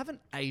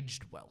haven't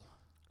aged well.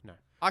 No.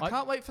 I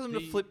can't wait for them to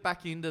the- flip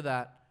back into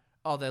that.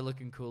 Oh, they're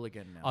looking cool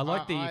again now. I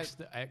like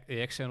I- the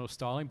external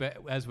styling,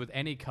 but as with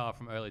any car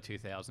from early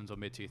 2000s or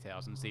mid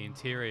 2000s, the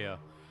interior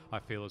I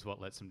feel is what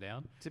lets them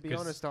down. To be 'Cause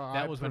honest, that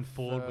I was when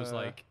Ford was prefer-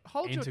 like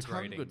Hold your tongue,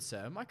 integrating. good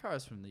sir. My car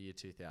is from the year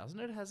 2000.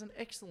 It has an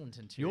excellent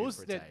interior Yours,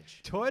 for its that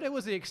age. Toyota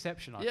was the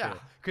exception. I Yeah.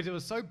 feel because it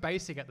was so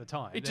basic at the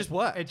time. It that- just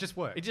worked. It just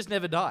worked. It just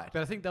never died.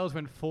 But I think that was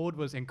when Ford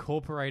was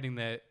incorporating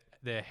their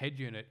head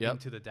unit Yep.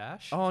 into the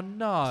dash. Oh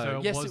no!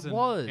 So Yes, it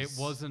was. It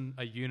wasn't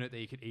a unit that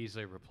you could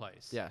easily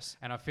replace. Yes,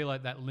 And I feel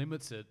like that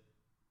limits it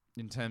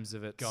in terms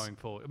of its going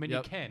forward. I mean,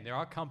 Yep. you can. There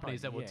are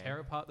companies that will yeah. tear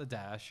apart the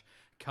dash,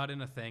 cut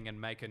in a thing, and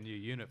make a new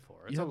unit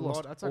for it. You have a lost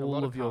lot. That's like a all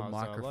lot of your cars, though. A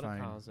lot microphone of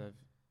cars have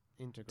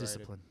integrated.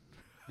 discipline.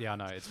 Yeah, I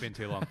know. It's been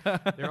too long.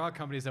 There are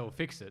companies that will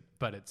fix it,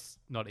 but it's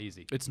not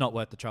easy. It's not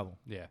worth the trouble.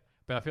 Yeah.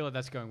 But I feel like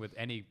that's going with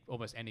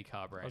almost any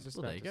car I brand. was just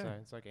Well, about there to you go.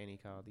 say, it's like any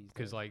car these days.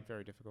 'Cause, like,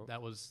 very difficult.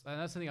 And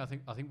that's the thing I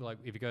think like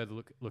if you go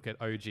to look at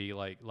OG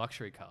like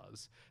luxury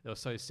cars, they were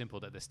so simple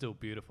that they're still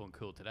beautiful and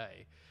cool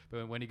today.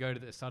 But when you go to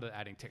the started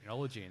adding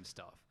technology and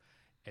stuff,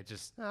 it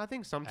just No, I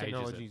think some ages it.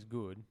 technology is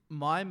good.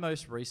 My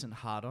most recent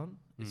hard-on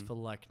is Mm. for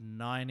like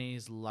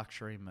 90s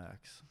luxury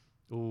Mercs.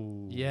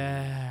 ooh.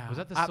 Yeah. Was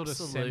that the sort of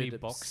absolute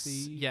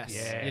semi-boxy? Yes.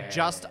 Yeah.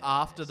 Just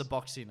after the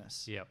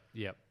boxiness.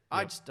 Yep.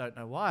 I just don't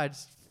know why. I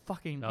just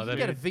fucking No, you that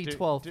get a is-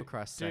 V12 for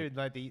Christ's sake. Dude,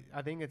 like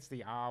I think it's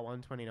the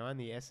R129,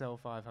 the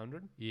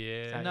SL500.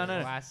 Yeah. No,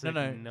 classic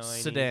no,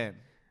 90s. sedan.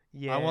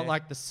 Yeah. I want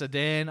like the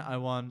sedan. I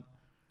want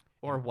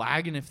or a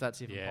wagon if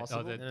that's even Yeah.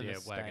 possible. Oh, And an yeah.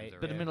 estate. Wagons are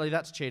but rare. admittedly,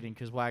 that's cheating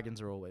because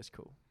wagons are always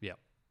cool. Yep.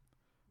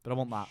 But I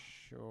want that.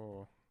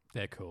 Sure.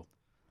 They're cool.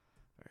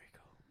 Very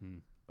cool. Hmm.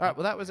 All right,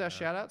 well, that was our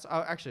shout outs.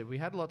 Oh, actually, we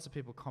had lots of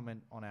people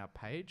comment on our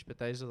page, but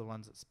those are the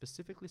ones that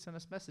specifically sent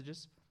us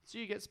messages. So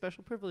you get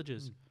special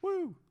privileges.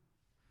 Woo! Do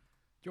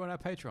you want our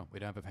Patreon? We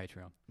don't have a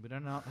Patreon. We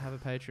don't have a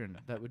Patreon.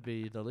 That would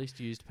be the least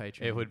used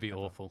Patreon. It would be ever.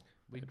 awful.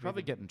 We'd It'd be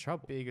probably the get in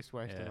trouble. Biggest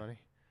waste Yeah. of money.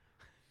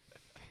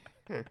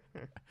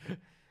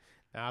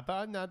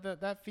 But no,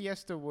 that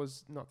Fiesta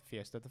was not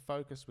Fiesta. The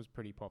Focus was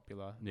pretty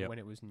popular Yep. when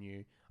it was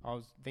new. I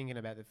was thinking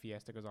about the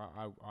Fiesta because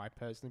I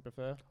personally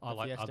prefer I the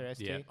like. Fiesta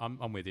ST. Yeah,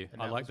 I'm with you.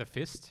 And I that like was- the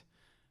Fist,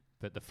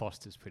 but the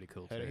Foster's pretty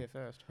cool Heard it too. here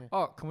first. Yeah.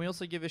 Oh, can we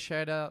also give a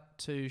shout out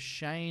to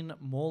Shane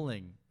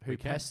Morling, who We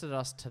can. pestered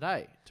us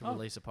today to Oh.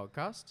 release a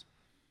podcast?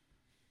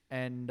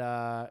 And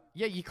yeah,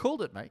 you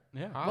called it, mate.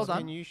 Yeah. Well Ask done.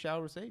 and you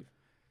shall receive.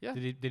 Yeah.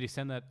 Did he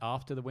send that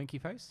after the winky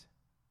face,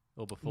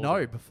 or before?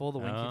 No, the- before the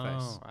winky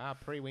face. Oh. Wow,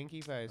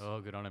 pre-winky face.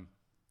 Oh, good on him.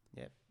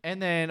 And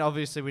then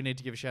obviously we need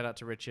to give a shout out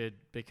to Richard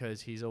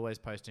because he's always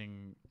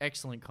posting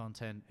excellent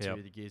content Yep.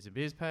 to the Gears and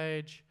Beers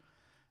page.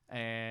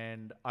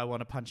 And I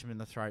want to punch him in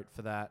the throat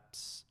for that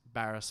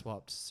Barra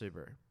swapped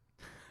Subaru.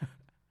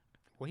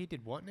 Well, he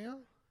did what now?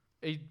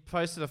 He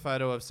posted a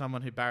photo of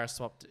someone who Barra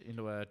swapped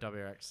into a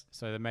WRX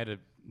So they made a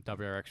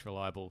WRX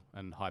reliable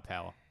and high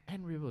power.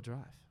 and rear-wheel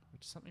drive,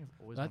 which is something I've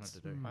always That's-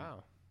 wanted to do.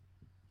 Wow.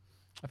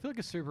 I feel like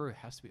a Subaru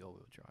has to be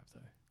all-wheel drive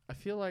though. I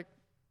feel like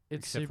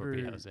it's Except for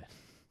Subaru. BRZ.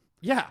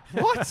 Yeah.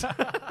 What?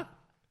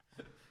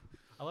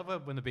 I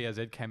love when the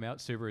BRZ came out,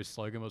 Subaru's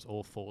slogan was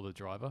all for the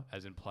driver,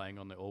 as in playing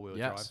on the all-wheel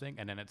drive Yes. thing,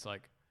 and then it's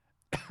like,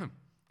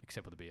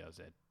 except for the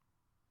BRZ.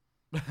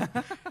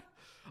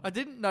 I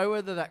didn't know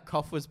whether that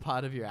cough was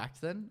part of your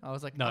act. Then I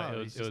was like, No, oh,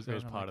 it he's was just it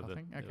was going on part my of the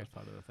coughing? it Okay. was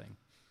part of the thing.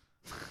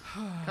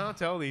 Can't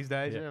tell these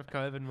days, Yeah. you know,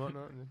 COVID and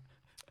whatnot.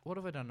 What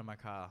have I done to my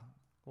car?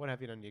 What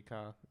have you done to your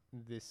car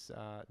this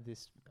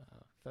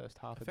first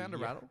half I of found the a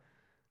year? rattle.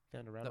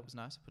 Found a rattle. That was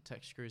nice. I put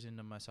tech screws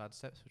into my side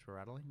steps, which were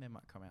rattling. They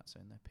might come out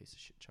soon. They're piece of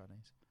shit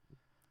Chinese.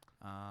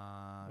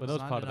 Well, that was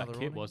designed part of that another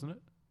kit, awning. wasn't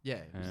it? Yeah,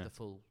 it was Yeah. the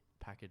full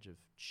package of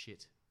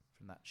shit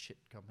from that shit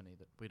company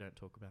that we don't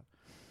talk about.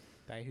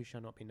 They who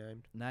shall not be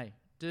named. Nay.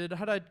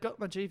 Had I got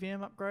my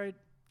GVM upgrade?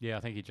 Yeah,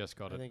 I think he just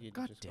got I it, think you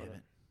God just damn got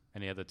it.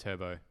 and he had the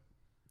turbo.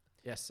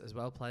 Yes, as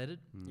well plated.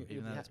 Mm. You, Even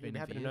you'll though be it's ha- you'll been be in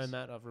happy for to know, years.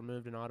 Matt, I've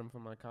removed an item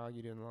from my car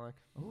you didn't like.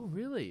 Oh,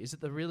 really? Is it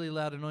the really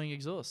loud, annoying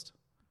exhaust?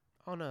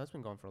 Oh no, it's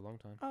been gone for a long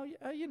time. Oh,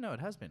 you know it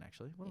has been,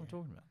 actually. What am I Yeah.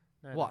 talking about?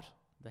 No, What?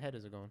 The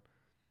headers are gone.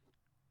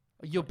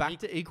 You're back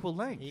Equal- to equal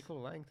length.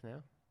 Equal length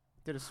now.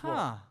 Did a swap.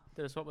 Huh.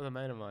 Did a swap with a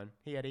mate of mine.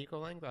 He had equal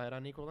length. I had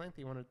unequal length.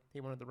 He wanted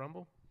the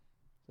rumble.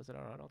 So I said,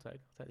 all right, I'll take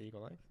the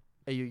equal length.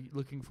 Are you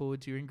looking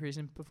forward to your increase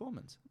in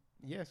performance?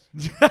 Yes.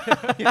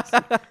 Yes.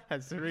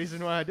 That's the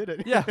reason why I did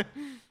it. Yeah.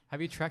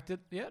 Have you tracked it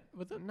yet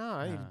with it?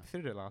 No, he Ah.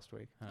 fitted it last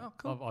week. Oh,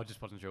 cool. I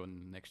just wasn't sure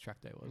when the next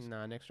track day was.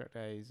 No, next track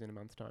day is in a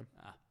month's time.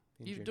 Ah.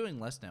 in You're June. doing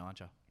less now, aren't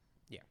you?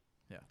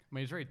 I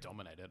mean, he's very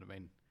dominated. I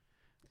mean,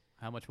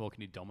 how much more can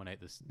you dominate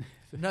this?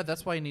 No,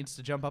 that's why he needs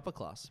to jump up a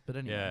class. But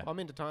anyway. Yeah. I'm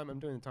into time. I'm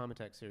doing the Time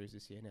Attack series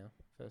this year now.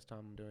 First time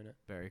I'm doing it.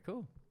 Very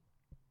cool.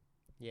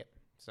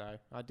 So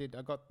I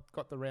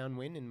got the round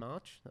win in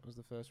March. That was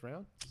the first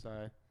round.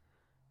 So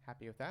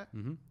happy with that.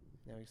 Mm-hmm.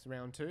 Now it's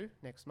round 2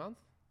 next month.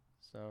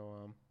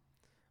 So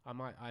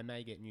I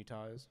may get new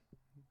tires.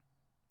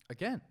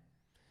 Again.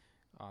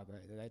 Oh,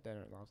 they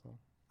don't last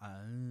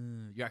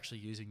long. You're actually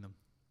using them.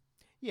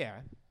 Yeah,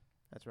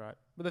 that's right.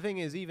 But the thing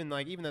is, even though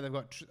they've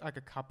got like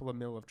a couple of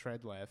mil of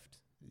tread left,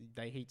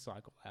 they heat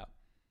cycle out.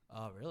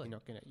 Oh, really? You're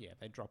not gonna. Yeah,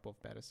 they drop off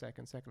about a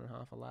second and a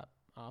half a lap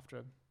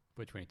after.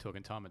 Which, when you're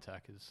talking time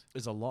attack, is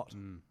Is a lot.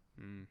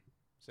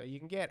 So you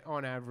can get,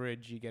 on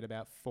average, you get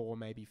about 4,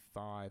 maybe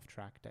 5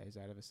 track days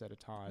out of a set of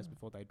tires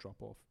before they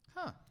drop off.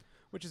 Huh.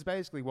 Which is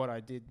basically what I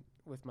did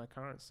with my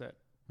current set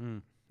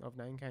Mm. of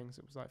Nankangs.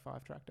 It was like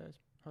 5 track days,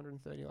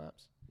 130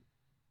 laps.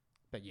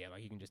 But yeah,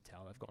 like you can just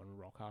tell they've gone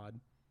rock hard,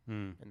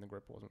 Mm. and the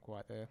grip wasn't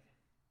quite there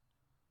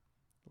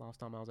last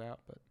time I was out.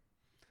 But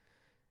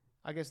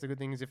I guess the good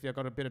thing is if I've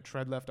got a bit of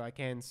tread left, I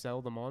can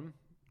sell them on.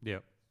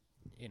 Yep.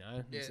 You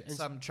know, Yeah, and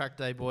some track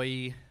day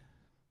boy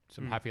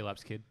Some Mm. happy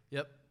laps kid.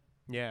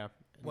 yeah.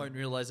 won't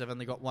realise they've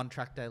only got one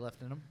track day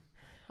left in them.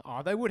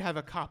 Oh, they would have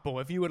a couple.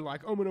 If you were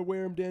like, I'm going to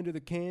wear them down to the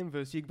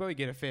canvas, you could probably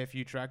get a fair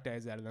few track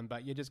days out of them,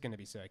 but you're just going to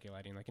be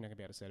circulating. Like, you're not going to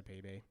be able to set a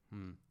PB.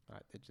 Mm.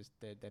 Like,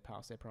 they're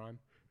past their prime.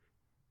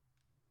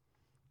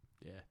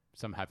 Yeah.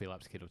 Some happy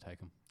laps kid will take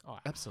them. Oh,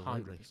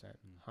 Absolutely. 100%.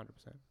 100%.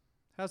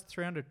 How's the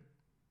 300?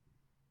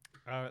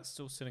 It's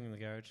still sitting in the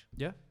garage.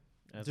 Yeah?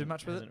 Hasn't-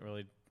 much with it? Hasn't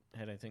really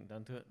had anything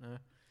done to it. No.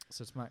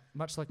 So it's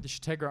much like the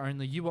Shtegra,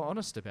 only you were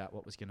honest about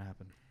what was going to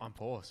happen. I'm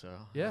poor, so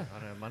Yeah. I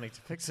don't have money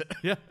to fix it.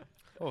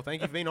 Oh,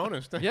 thank you for being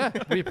honest. Yeah,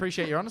 we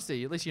appreciate your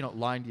honesty. At least you're not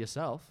lying to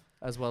yourself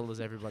as well as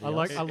everybody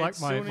else. It- I like it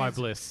still my needs-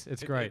 bliss.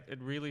 It's great.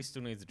 It really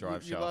still needs a You,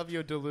 drive you shaft. love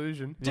your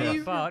delusion. Do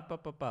you- but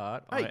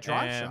Hey, I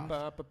drive am-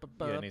 shaft.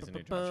 Yeah, it needs a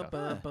new drive shaft.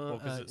 Yeah. Well,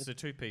 because it's a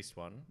two-piece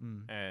one,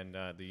 Mm.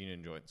 and the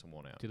union joints are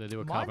worn out. Do they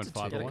do a Mine's carbon a two.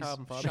 fiber Get a one?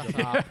 carbon fiber.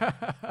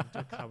 Shut up.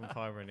 Do carbon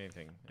fiber and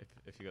anything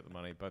if you got the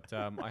money. But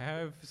I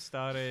have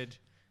started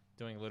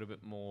doing a little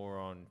bit more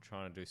on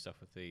trying to do stuff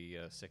with the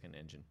second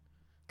engine.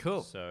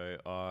 Cool. So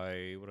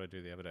what did I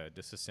do the other day? I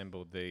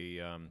disassembled the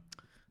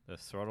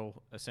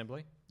throttle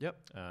assembly.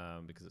 Yep.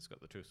 Because it's got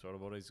the 2 throttle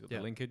bodies, got Yeah.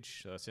 the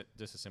linkage. So I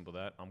disassembled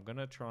that. I'm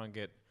gonna try and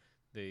get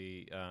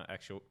the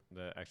actual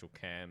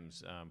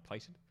cams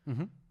plated.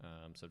 Mm-hmm.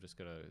 So I've just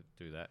got to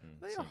do that and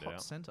They are send it hot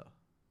out. center.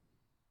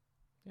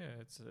 Yeah,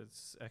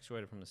 it's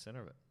actuated from the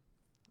center of it.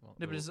 Well,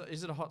 No, but little-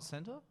 is it a hot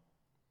center?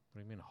 what do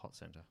you mean a hot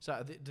center?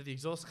 So do the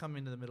exhausts come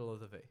into the middle of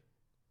the V?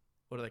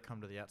 Or do they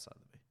come to the outside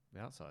of the V? The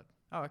outside.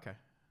 Oh, okay.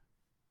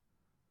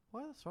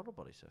 Why are the throttle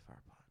bodies so far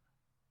apart?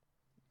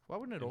 Why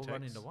wouldn't it all run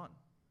Intakes. into one?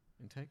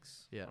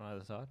 Intakes. Yeah. On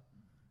either side.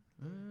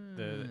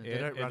 They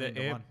don't run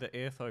into one. The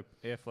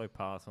airflow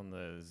path on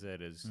the Z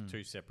is Mm.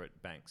 2 separate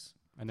banks.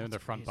 And they're in the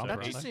front Jeez, bumper. that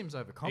aren't just they? seems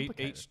overcomplicated.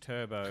 Each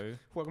turbo,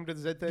 Welcome to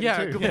the Z32.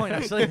 Yeah, good point,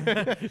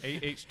 actually.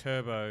 each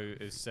turbo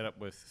is set up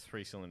with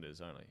 3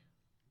 cylinders only.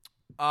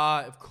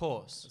 Of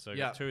course. So you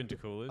yeah. got 2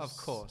 intercoolers. Of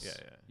course.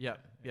 Yeah.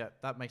 Yeah,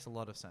 that makes a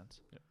lot of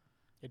sense.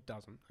 It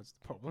doesn't. That's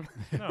the problem.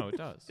 No, it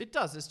does. It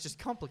does. It's just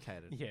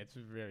complicated. Yeah, it's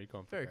very Very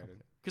complicated.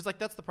 complicated. Because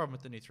that's the problem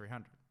with the new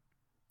 300.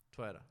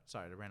 Toyota.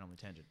 Sorry, to randomly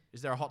tangent.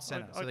 Is there a hot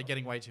center? So they're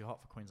getting way too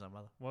hot for Queensland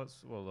weather.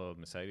 Well,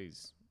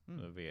 Mercedes,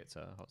 the V8's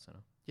a hot center.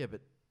 Yeah,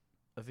 but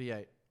a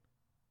V8.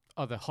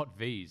 Oh, the hot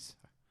Vs.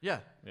 Yeah.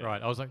 Yeah.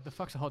 Right. I was like, the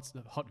fuck's a hot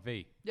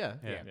V? Yeah.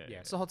 Yeah.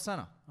 It's a hot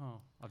center. Oh,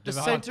 I've The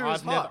never center is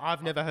I've never, hot.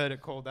 I've never heard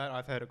it called that.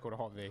 I've heard it called a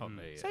hot V. Hot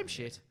V, yeah. Same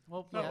shit.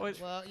 Well, No, no, well,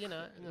 Well, you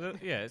know.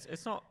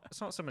 it's not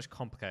so much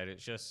complicated.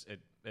 It's just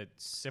it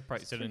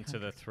separates it into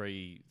the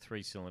three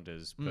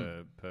cylinders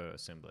per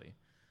assembly,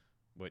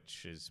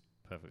 which is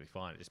perfectly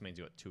fine. It just means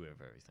you got two of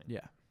everything.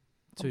 Yeah.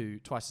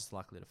 Twice as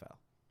likely to fail.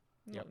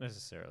 Not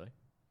necessarily.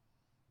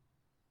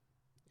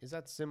 Is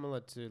that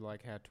similar to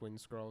like how twin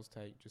scrolls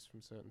take just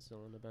from certain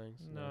cylinder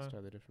banks? No. It's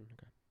totally different.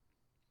 Okay.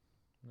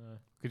 No,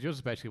 because yours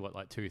is basically what,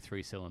 like 2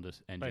 3-cylinder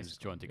engines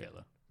Basically, joined yeah.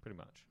 together. pretty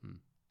much.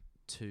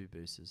 2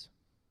 boosters.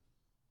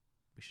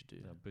 We should do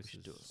No, We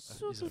should do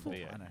boosters. it. Is it a full?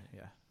 V8. I know. Yeah.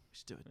 We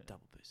should do a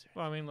double booster.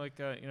 Well, I mean, like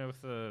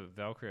with the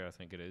Valkyrie, I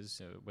think it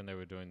is when they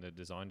were doing the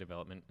design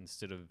development,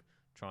 instead of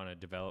trying to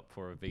develop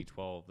for a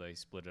V12, they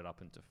split it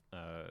up into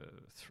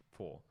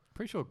 4.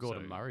 Pretty sure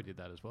Gordon So- Murray did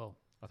that as well.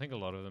 I think a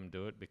lot of them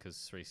do it because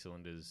 3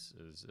 cylinders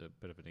is a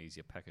bit of an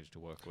easier package to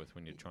work with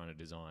when you're trying to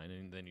design,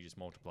 and then you just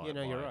multiply You it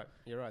know, by you're right.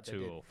 You're right. They 2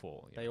 did. or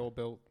 4. They all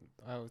built.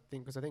 I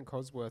think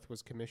Cosworth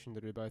was commissioned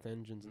to do both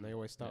engines, and they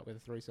always start with a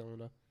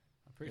 3-cylinder,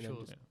 I'm pretty And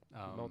sure then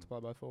it's, multiply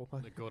by 4.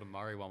 the Gordon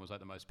Murray one was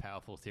like the most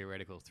powerful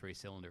theoretical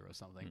 3-cylinder or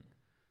something.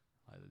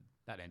 Like,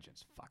 that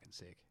engine's fucking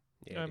sick.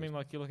 I mean,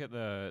 like you look at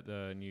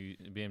the new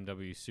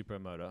BMW Super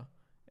motor,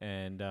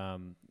 and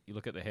you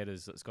look at the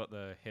headers. It's got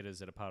the headers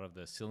that are part of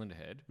the cylinder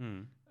head.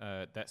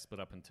 That's split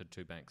up into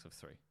 2 banks of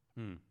 3.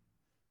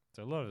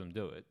 So a lot of them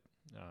do it.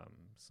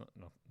 It's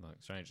not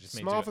strange. It just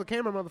means Smile you for got the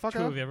camera, 2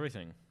 motherfucker. of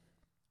everything.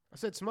 I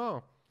said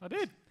smile. I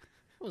did. It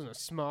wasn't a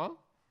smile.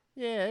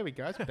 Yeah, there we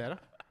go. It's better.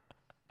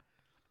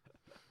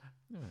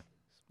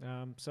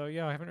 So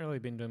yeah, I haven't really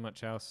been doing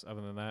much else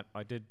other than that.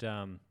 I did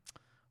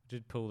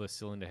pull the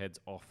cylinder heads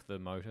off the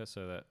motor,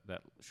 so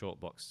that short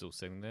block's still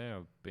sitting there.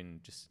 I've been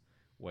just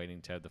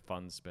waiting to have the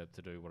funds spent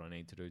to do what I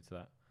need to do to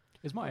that.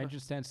 Is my engine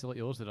stand still at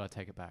yours, or did I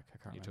take it back? I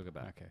can't You remember.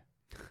 took it back.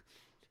 Okay.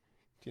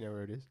 Do you know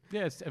where it is?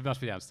 Yeah, it must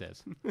be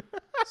downstairs. know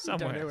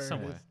Somewhere.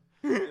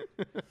 where it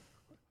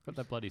Got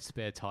that bloody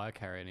spare tyre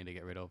carrier I need to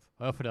get rid of.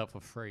 I offered it up for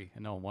free,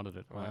 and no one wanted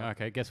it. I'm like,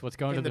 okay, guess what's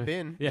going In to the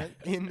bin. Yeah.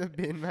 In the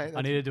bin, mate.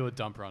 I need to do a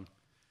dump run.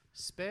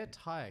 Spare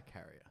tire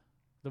carrier.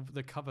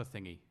 The cover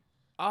thingy.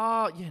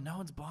 Oh, yeah, no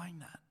one's buying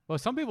that. Well,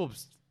 some people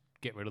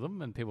get rid of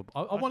them, and people.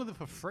 I wanted them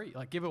for free,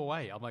 like give it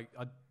away. I'm like,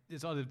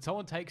 it's either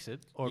someone takes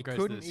it or You it goes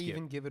couldn't to the skip.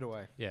 even give it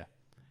away. Yeah.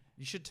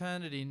 You should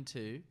turn it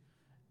into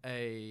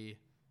a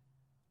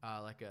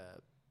like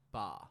a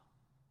bar.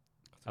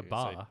 A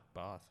bar?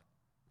 Bath.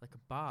 Like a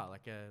bar,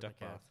 like a Duck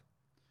like bath.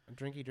 A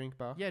drinky drink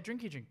bar. Yeah,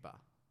 drinky drink bar.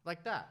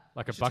 Like that.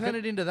 Like a Should turn bucket?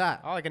 it into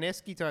that. Oh, like an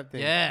esky type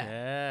thing. Yeah.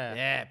 Yeah.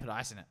 Yeah, put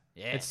ice in it.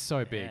 Yeah. It's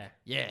so big.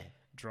 yeah.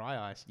 Dry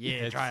ice. Yeah,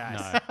 It's- dry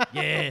ice. No.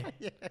 Yeah.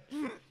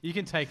 You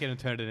can take it and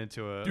turn it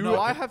into a. No,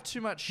 I have too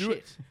much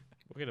shit.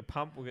 We'll get a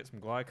pump. We'll get some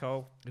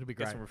glycol. It'll be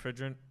Get great. some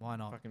refrigerant. Why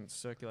not? Fucking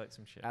circulate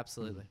some shit.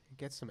 Absolutely.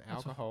 Get some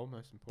alcohol,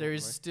 most importantly. There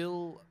is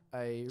still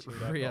a Chilled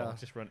rear alcohol.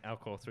 Just run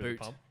alcohol through the boot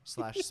pump.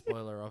 /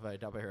 spoiler of a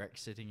WRX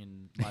sitting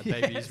in my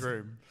baby's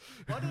room.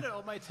 Why did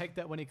old mate take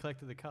that when he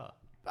collected the car?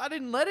 I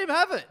didn't let him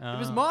have it. It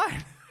was Ah.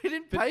 mine. He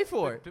didn't pay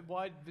for it. But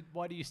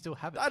why do you still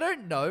have it? I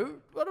don't know.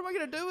 What am I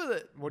going to do with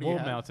it? What do you Wall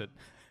have? mounted.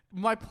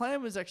 My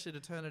plan was actually to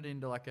turn it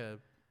into like a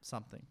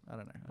something. I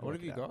don't know. I'll What work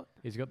have you it out. got?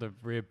 He's got the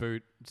rear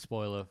boot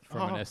spoiler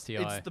from an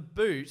STI. It's the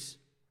boot.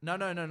 No,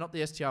 not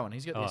the STI one.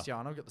 He's got the Oh. STI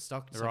one. I've got the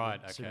stock. Right,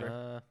 Super-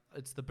 okay.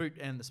 It's the boot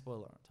and the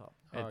spoiler on top.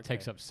 It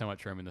takes up so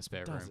much room in the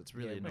spare It does. room. It's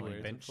really Yeah, Make annoying.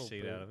 a bench Full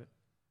seat boot. out of it.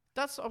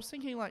 I was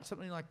thinking like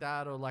something like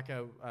that, or like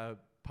a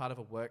part of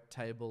a work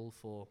table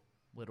for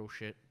little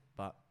shit.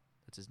 But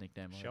that's his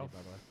nickname already, Shelf.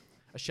 by the way.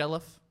 A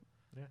shelf.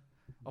 Yeah.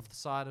 Off the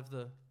side of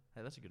the.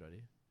 Hey, that's a good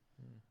idea.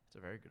 It's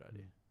a very good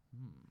idea.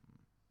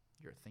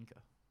 You're a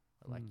thinker.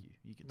 I like you.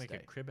 You can Make stay.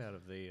 a crib out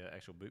of the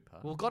actual boot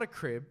part. Well, got a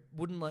crib.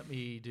 Wouldn't let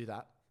me do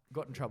that.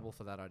 Got in trouble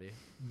for that idea.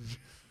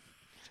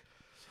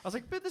 I was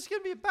like, but there's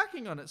going to be a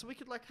backing on it, so we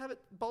could like have it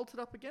bolted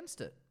up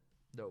against it.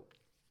 No,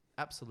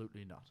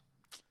 absolutely not.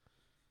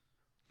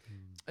 And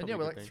Probably yeah, a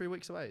we're good like thing. 3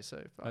 weeks away, so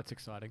fuck, That's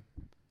exciting.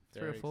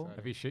 3 or Very 4, exciting.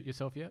 Have you shit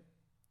yourself yet?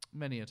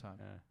 many a time.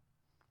 Yeah.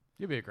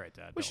 You'll be a great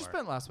dad. We don't should worry.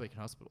 spent last week in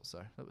hospital,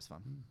 so that was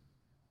fun.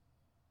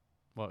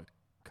 What?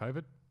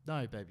 COVID?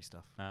 No baby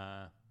stuff.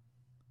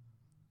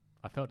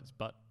 I felt his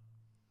butt.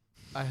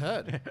 I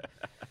heard.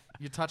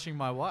 You're touching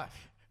my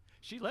wife.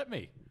 She let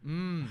me.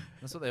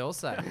 That's what they all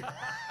say.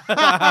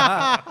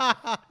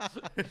 I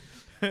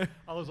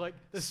was like,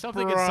 "There's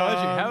something inside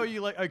you. How are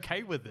you like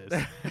okay with this?"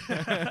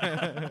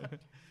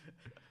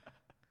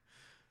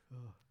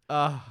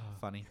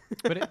 Funny.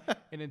 But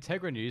in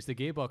Integra news, the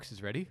gearbox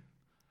is ready.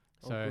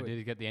 Oh, So I good. need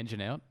to get the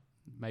engine out.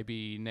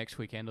 Maybe next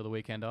weekend or the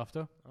weekend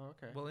after. Oh,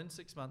 okay. Well, in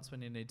 6 months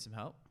when you need some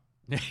help,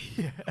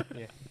 yeah.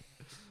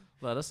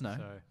 let us know.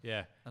 So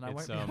yeah, And I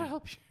it's, won't be able to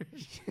help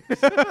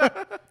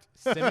you.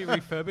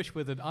 semi-refurbished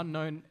with an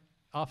unknown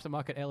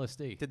aftermarket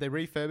LSD. Did they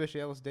refurbish the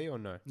LSD or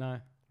no? No,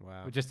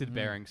 Wow. We just did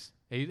bearings.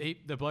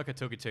 The bloke I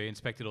took it to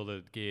inspected all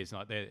the gears, and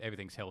like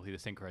everything's healthy. The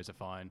synchros are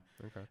fine.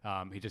 Okay.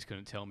 He just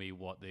couldn't tell me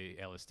what the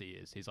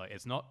LSD is. He's like,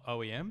 it's not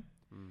OEM.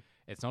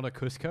 It's not a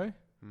Cusco.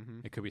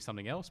 It could be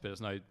something else, but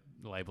there's no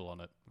label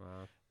on it.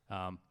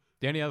 Wow.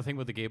 The only other thing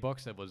with the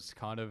gearbox that was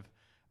kind of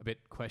a bit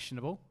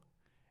questionable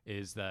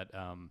is that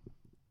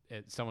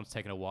someone's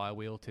taken a wire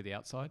wheel to the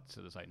outside,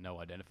 so there's like no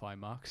identifying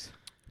marks.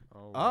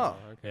 Oh.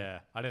 Okay. Yeah,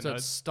 I don't So know.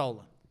 it's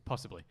stolen.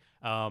 Possibly.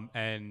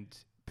 And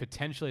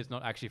potentially it's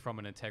not actually from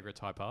an Integra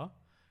Type R.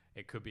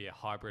 It could be a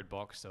hybrid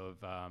box of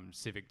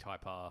Civic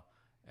Type R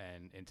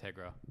and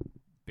Integra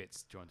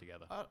bits joined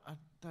together.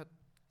 That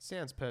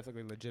Sounds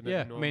perfectly legitimate.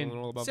 Yeah, and I normal mean, and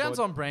all above sounds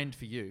board. on brand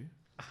for you.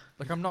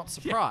 Like, I'm not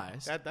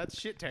surprised. That's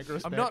shit. Take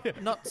respect.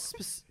 I'm not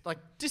like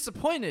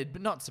disappointed,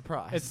 but not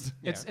surprised.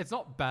 It's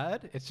not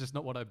bad. It's just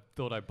not what I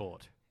thought I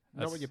bought.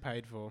 Not what you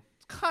paid for.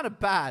 It's kind of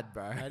bad,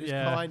 bro. That is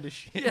Yeah. kind of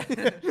shit.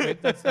 I mean,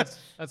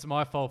 that's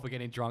my fault for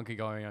getting drunk and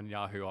going on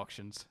Yahoo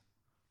auctions.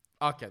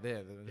 Okay,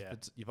 there. Yeah.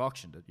 You've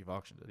auctioned it.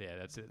 Yeah,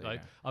 that's it. There you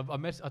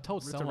Like I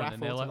told It's a someone, and raffle,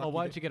 they're it's a like, "Oh, lucky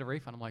why dip." did you get a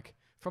refund?" I'm like,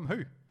 "From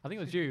who?" I think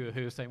it was you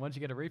who was saying, "Why did you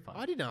get a refund?"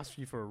 I didn't ask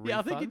you for a refund. Yeah,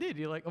 I think you did.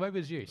 You're like, "Oh, maybe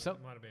it was you." So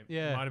Might have been.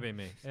 yeah. Might have been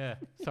me. yeah,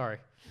 sorry.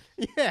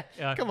 Yeah.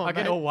 Yeah, Come on, I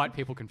get mate. all white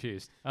people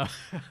confused.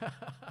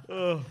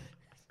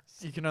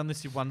 You can only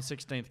see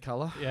 1/16th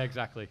color. Yeah,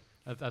 exactly.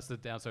 That's the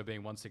downside of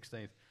being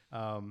 1/16th.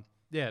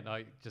 Yeah, no,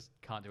 I just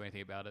can't do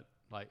anything about it.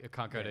 Like, I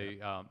can't go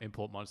to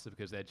Import Monster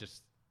because they're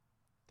just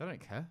They don't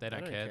care. they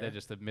don't don't care. care. They're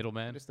just the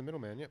middleman. Just the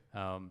middleman. Yep.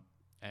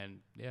 And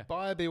yeah,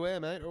 Buyer beware,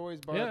 mate. Always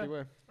buyer Yeah.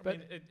 beware. but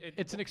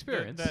it's an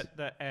experience.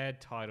 The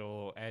ad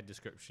title, ad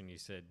description you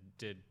said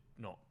did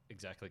not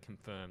exactly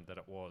confirm that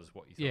it was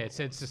what you thought. yeah, it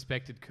said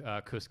suspected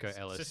Cusco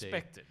LSD.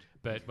 suspected.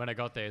 But when I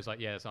got there, it's like,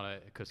 yeah, it's not a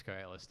Cusco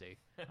LSD.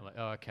 I'm like,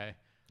 oh, okay.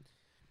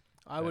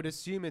 I would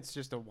assume it's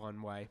just a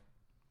one-way.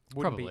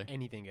 Wouldn't Probably. be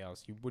anything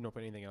else. You would not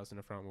put anything else in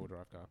a front-wheel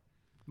drive car.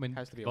 I mean,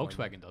 Has to be a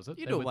Volkswagen does it.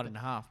 You They do a would-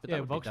 1.5, but yeah,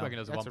 that would be Volkswagen dumb.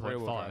 does a That's a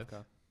rear-wheel drive 1.5.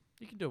 car.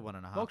 You can do a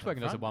 1.5. Volkswagen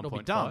does a It'll be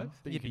 1.5. dumb,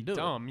 but you You'd can be do it.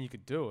 dumb. You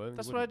could do it.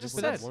 That's You what I wouldn't- just you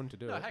wouldn't said. want to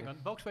do No, it. hang on.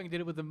 Volkswagen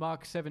did it with the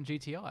Mark 7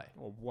 GTI.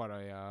 Or what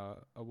a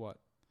what?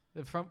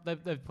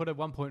 They've put a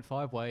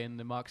 1.5 way in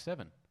the Mark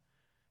 7.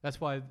 That's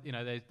why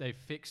they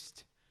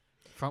fixed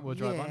front wheel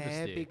drive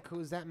understeer.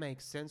 because that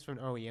makes sense for an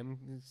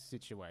OEM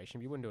situation.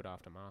 You wouldn't do it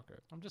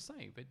aftermarket. I'm just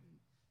saying, but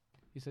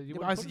you said you Yeah, but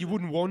wouldn't I put said it you in.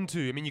 wouldn't want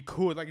to. I mean, you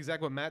could, like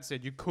exactly what Matt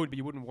said. You could, but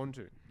you wouldn't want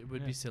to. It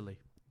would Yeah. be silly.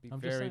 Be I'm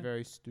just very, saying.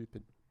 very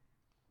stupid.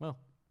 Well,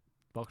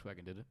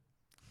 Volkswagen did it.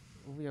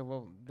 Well, yeah,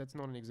 well, that's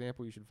not an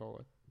example you should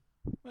follow.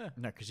 No,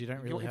 because you don't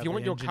If really you have want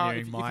the your car,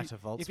 engineering might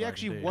of Volkswagen. if you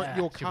actually do you? want Yeah,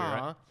 your should be right.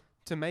 car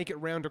to make it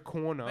round a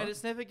corner, Mate,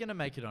 it's never going to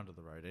make it onto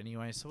the road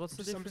anyway, so what's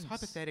the just difference?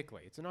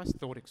 hypothetically, it's a nice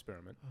thought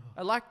experiment.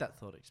 I like that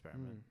thought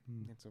experiment.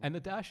 It's a- And the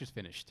dash is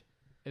finished.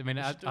 I mean,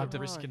 We I should do have a to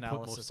risk put more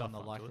analysis stuff on the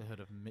onto it. likelihood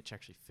of Mitch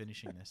actually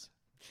finishing this.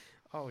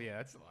 oh yeah,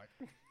 that's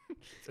like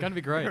It's going to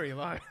be great. very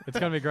low. It's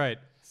going to be great.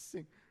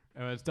 Sick.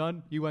 And when it's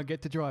done, you won't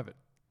get to drive it.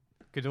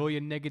 Because all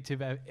your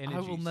negative energy. I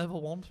will never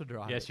want to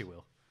drive Yes, it. you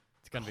will.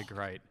 It's going to be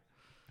great.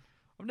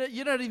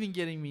 You're not even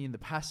getting me in the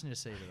passenger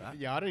seat of that.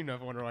 Yeah, I don't even know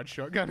if I want to ride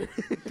shotgun.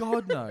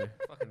 God, no.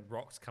 Fucking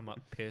rocks come up,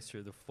 pierce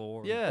through the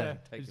floor. Yeah. and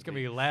take It's the going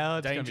to beat. be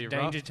loud. It's going to danger, be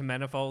rough. danger to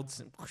manifolds.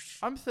 And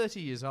I'm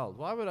 30 years old.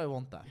 Why would I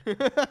want that?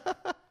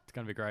 It's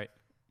going to be great.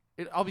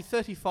 I'll be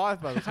 35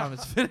 by the time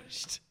it's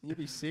finished. You'll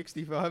be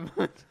 65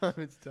 by the time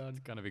it's done. It's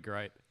going to be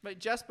great. Mate,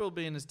 Jasper will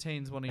be in his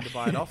teens wanting to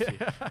buy it off you.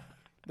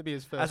 That'll be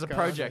his first As a car.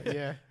 project.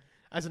 Yeah.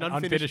 As an An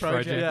unfinished,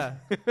 unfinished project.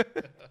 Yeah.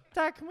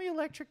 Dad, can we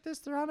electric this?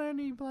 There aren't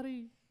any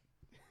bloody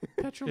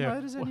petrol Yeah.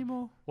 motors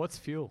anymore. What's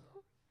fuel?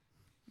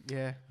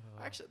 Yeah.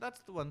 Actually,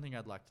 that's the one thing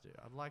I'd like to do.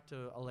 I'd like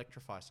to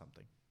electrify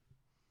something.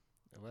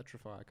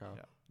 Electrify a car.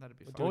 Yeah, that'd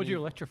be Or fun. What would you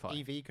an electrify?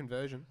 EV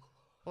conversion.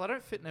 Well, I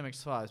don't fit in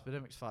MX-5s, but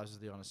MX-5s is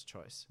the honest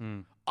choice.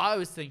 Mm. I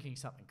was thinking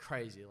something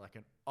crazy, like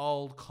an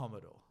old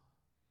Commodore.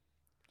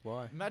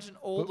 Why? Imagine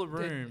all But the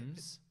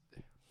rooms,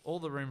 all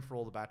the room for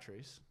all the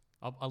batteries.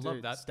 I love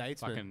Dude, that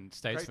Statesman. fucking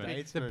Statesman.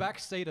 Great The Statesman. back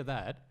seat of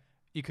that,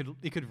 you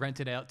could rent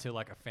it out to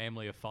like a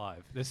family of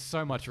 5. There's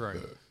so much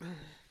room.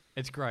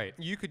 It's great.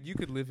 You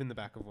could live in the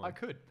back of one. I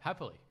could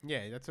happily.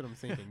 Yeah, that's what I'm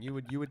thinking. You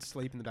would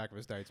sleep in the back of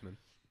a Statesman.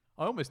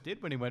 I almost did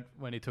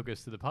when he took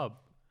us to the pub.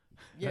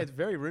 Yeah, it's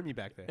very roomy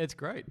back there. It's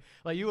great.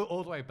 Like you were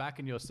all the way back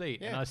in your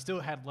seat, and Yeah. I still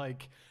had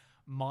like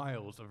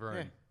miles of room.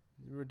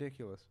 Yeah,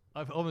 ridiculous.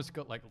 I've almost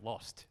got like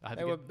lost. I had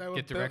They to were, get, they were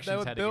get built- directions they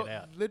were how to built, get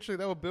out. Literally,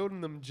 they were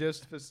building them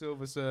just for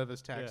silver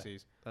service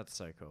taxis. That's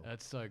so cool.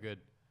 That's so good.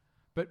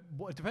 But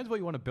it depends what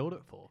you want to build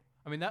it for.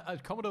 I mean,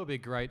 that Commodore would be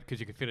great because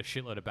you could fit a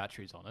shitload of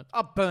batteries on it.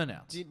 Oh,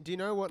 burnouts. Do you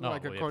know what Oh,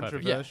 like well, a yeah, perfect.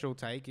 controversial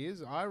take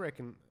is? I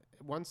reckon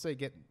once you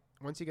get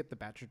the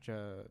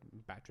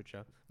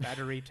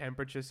battery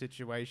temperature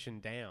situation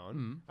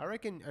down, I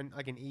reckon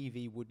like an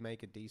EV would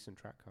make a decent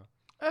track car.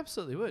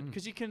 Absolutely would,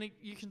 because you can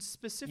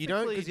specifically You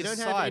don't have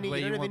decide any where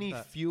you don't have want any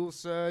that. fuel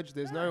surge.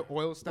 There's no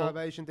oil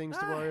starvation things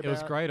to worry It about.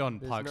 was great on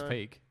There's Pikes no-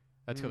 Peak.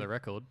 That's got the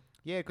record.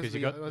 Yeah, 'Cause because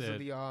you got of the-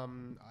 the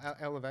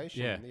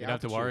elevation. Yeah, the you don't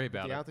have to altitude. worry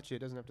about the it.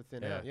 altitude doesn't have to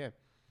thin Yeah. out. Yeah,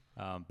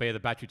 But yeah, the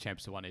battery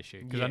temp's the one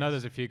issue. Because I know Yes.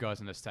 there's a few guys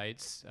in the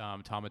States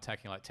time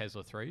attacking like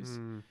Tesla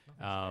 3s.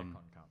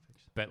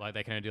 But like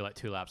they can only do like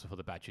 2 laps before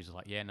the batteries are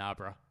like, yeah, nah,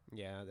 bruh.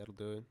 Yeah, that'll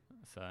do it.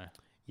 So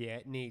Yeah,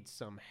 it needs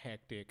some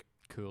hectic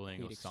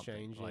cooling heat or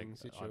something. exchanging Like,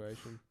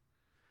 situation.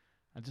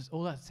 and just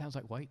all that sounds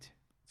like weight.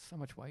 So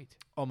much weight.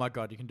 Oh my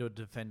god, you can do a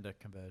Defender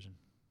conversion.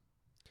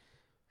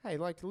 Hey,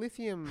 like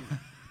lithium.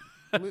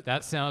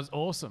 That sounds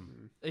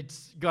awesome.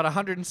 It's got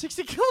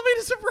 160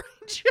 kilometers of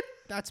range.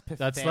 That's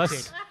pathetic. That's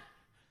less.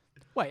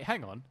 Wait,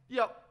 hang on.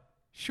 Yep.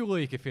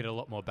 Surely you could fit a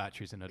lot more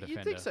batteries in a Defender.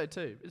 You think so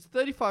too? It's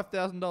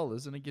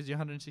 $35,000 and it gives you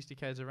 160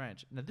 k's of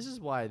range. Now this is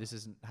why this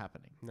isn't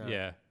happening. No,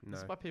 Yeah. no,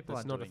 This is why people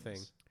that's aren't not a doing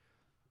thing. this.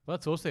 Well,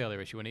 that's also the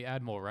other issue. When you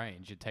add more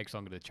range, it takes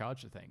longer to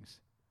charge the things.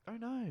 Oh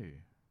no.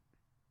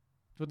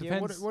 Well, it Yeah,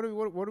 depends. what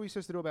are we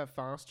supposed to do about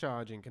fast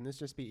charging? Can this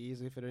just be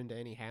easily fit into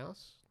any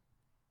house?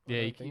 Yeah,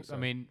 don't you think I so.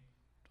 mean,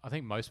 I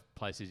think most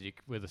places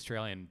with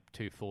Australian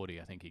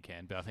 240, I think you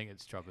can, but I think it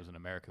struggles in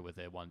America with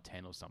their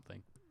 110 or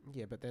something.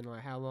 Yeah, but then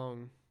like how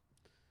long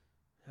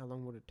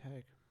would it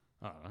take?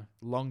 I don't know.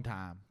 Long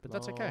time. But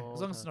that's okay.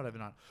 As long as it's not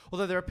overnight.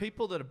 Although there are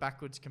people that are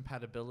backwards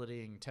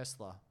compatibility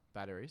Tesla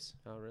batteries.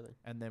 Oh, really?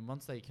 And then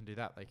once they can do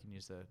that, they can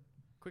use the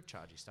quick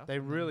chargy stuff. They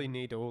really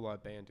need to all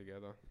like band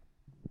together.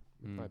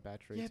 Mm. By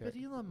battery Yeah, tech.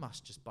 but Elon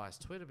Musk just buys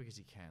Twitter because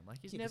he can. Like,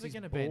 he's Yeah, 'cause never he's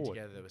going to band bored.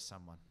 together with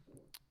someone.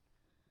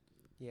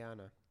 Yeah, I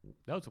know.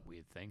 That was a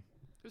weird thing.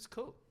 It was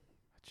cool.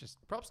 It's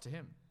just Props to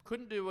him.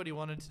 Couldn't do what he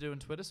wanted to do on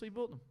Twitter, so he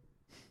bought them.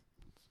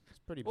 It's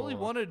pretty All he baller.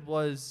 wanted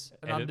was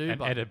an undo an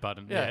button. edit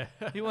button. Yeah.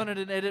 Yeah. He wanted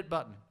an edit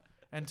button.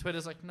 And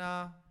Twitter's like,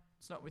 nah,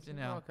 it's not with you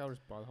now. Fuck, I'll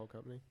just buy the whole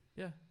company.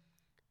 Yeah.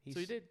 He's So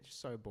he did.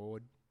 just so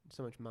bored.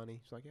 So much money.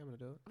 He's like, yeah, I'm going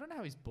to do it. I don't know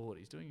how he's bored.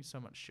 He's doing so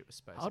much shit with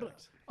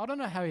SpaceX. I don't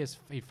know how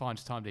he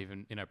finds time to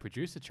even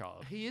produce a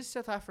child. He is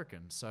South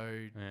African,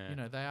 so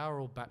Yeah. they are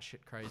all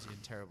batshit crazy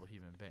and terrible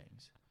human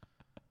beings.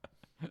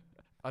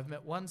 I've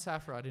met one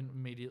Safra I didn't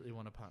immediately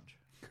want to punch.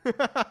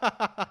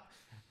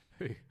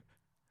 Who?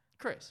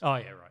 Chris. Oh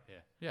yeah, right. Yeah.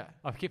 Yeah.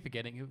 I keep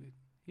forgetting.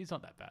 He's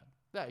not that bad.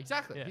 Yeah,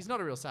 exactly. Yeah. He's not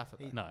a real Safra,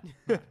 though.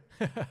 No.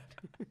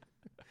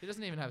 He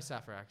doesn't even have a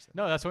Safra accent.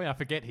 No, that's why I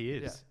forget he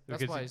is. Yeah, that's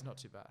because why he- he's not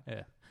too bad.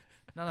 Yeah.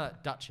 None of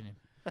that Dutch in him.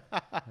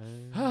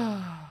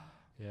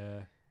 Yeah.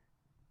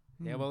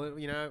 Yeah, well,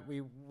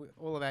 we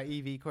all of our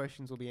EV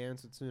questions will be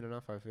answered soon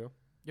enough, I feel.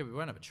 Yeah, we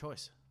won't have a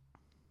choice.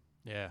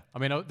 Yeah. I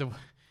mean,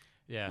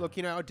 yeah. Look,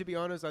 to be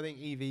honest, I think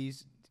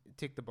EVs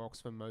tick the box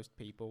for most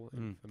people.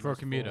 and For a most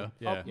commuter,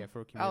 form- yeah. Yeah,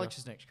 for a commuter.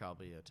 Alex's next car will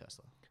be a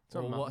Tesla.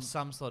 So or mum-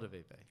 some sort of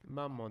EV.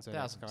 Mum wants her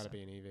next car to 1000%.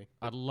 be an EV.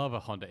 I'd love a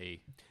Honda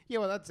E. Yeah,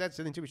 well, that's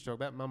the thing too we should talk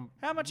about. Mum.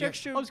 How much yeah,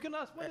 extra? I was going to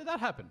ask, when did that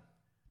happen?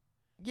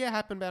 Yeah,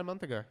 happened about a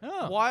month ago.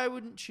 Oh. Why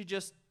wouldn't she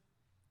just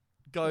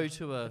go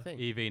to I a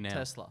think. EV now.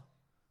 Tesla?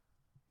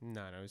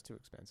 No, it was too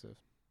expensive.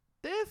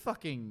 They're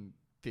fucking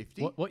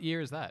 50. What year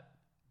is that?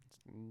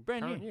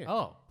 Brand Current new. year.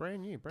 Oh.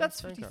 Brand new. Brand That's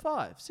spanker.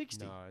 55,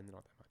 60. No,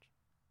 not that much.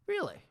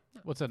 Really?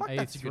 What's an Fuck,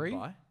 that's a good A3?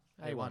 buy.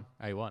 A1.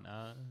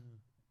 A1.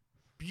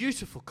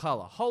 Beautiful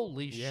color.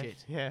 Holy Yeah,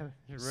 shit. yeah,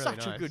 it's really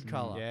Such a nice. good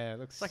colour. Yeah, it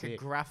looks It's like sick. a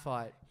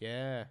graphite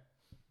Yeah,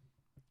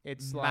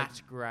 it's matte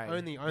like grey.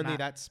 only Matte.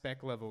 that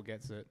spec level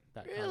gets it.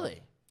 That colour. Really?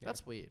 Yeah.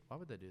 That's weird. Why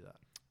would they do that?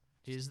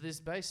 Here's this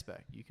base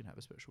spec. You can have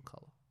a special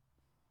color.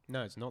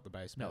 No, it's not the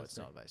base. No, spec. it's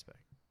not a base spec.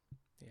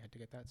 You had to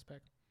get that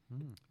spec.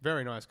 Hmm.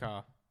 Very nice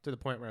car. To the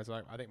point where I was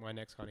like, I think my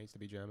next car needs to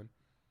be German.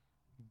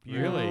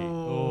 Really?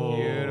 Oh.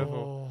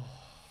 Beautiful.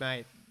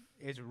 Mate,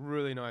 it's a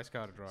really nice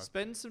car to drive.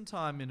 Spend some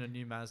time in a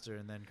new Mazda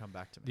and then come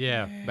back to me.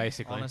 Yeah,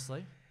 basically.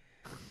 Honestly.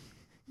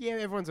 Yeah,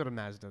 everyone's got a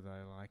Mazda though.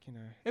 Like,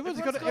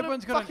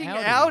 Everyone's got fucking an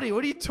Audi. Audi.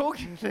 What are you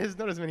talking? There's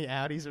not as many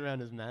Audis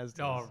around as Mazdas.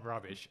 Oh,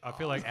 rubbish. I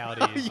feel like Audi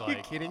Are is you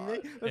like... kidding me?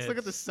 Let's look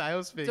at the it's-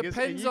 sales figures.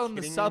 Depends Are you on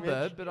the kidding me,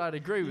 suburb, Mitch? but I'd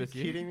agree with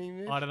you. Kidding me,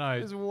 Mitch? I don't know.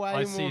 There's way I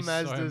more see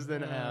Mazdas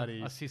than I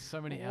Audis. see so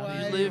many Way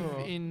Audis. You live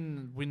more.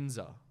 in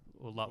Windsor.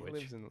 Or He Lutwich.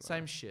 lives in-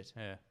 Same shit.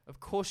 Yeah. Of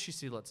course you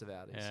see lots of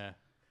Audis. Yeah.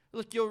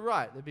 Look, you're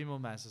right. There'd be more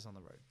Mazdas on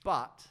the road.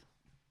 But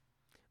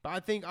But I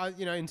think,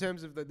 in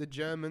terms of the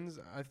Germans,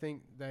 I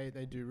think they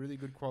do really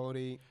good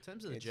quality. in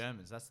terms of the It's-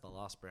 Germans, that's the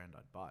last brand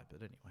I'd buy. But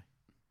anyway.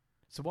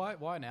 So why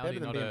an Audi,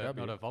 than not a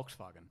BMW.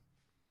 Volkswagen?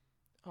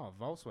 Oh,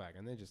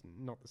 Volkswagen, they're just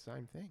not the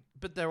same thing.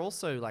 But they're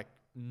also like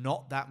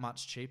not that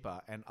much cheaper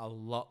and a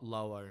lot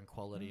lower in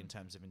quality in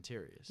terms of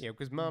interiors. Yeah,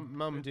 because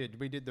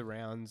we did the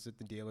rounds at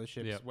the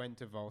dealerships, Yep. went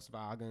to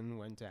Volkswagen,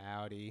 went to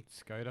Audi.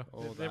 Skoda.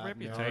 All Their that.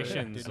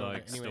 reputation's No,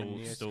 like anywhere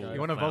near still Skoda. You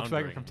want a Volkswagen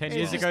floundering. from 10 It's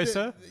years just ago, the-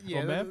 sir? Yeah,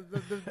 Or ma'am? the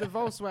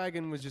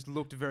Volkswagen was just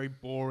looked very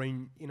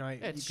boring.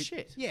 it's you could-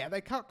 shit. Yeah, they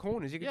cut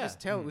corners. You could Yeah.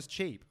 just tell it was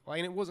cheap. Like,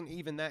 and it wasn't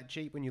even that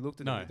cheap when you looked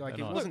at No, it. Like,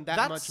 they're it not. wasn't that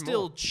That's much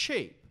still more.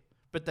 cheap,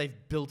 but they've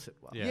built it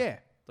well. Yeah. Yeah.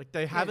 Like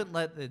they haven't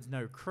there's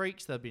no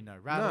creaks, there'll be no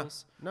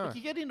rattles. no. Like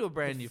you get into a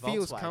brand new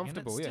feels Volkswagen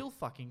comfortable, and it yeah. still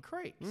fucking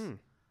creaks. Mm.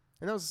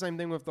 And that was the same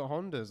thing with the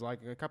Hondas.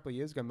 Like a couple of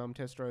years ago, Mum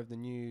test drove the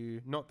new,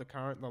 not the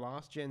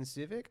last gen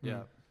Civic.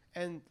 Yeah.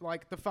 and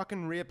like the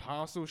fucking rear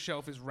parcel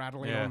shelf is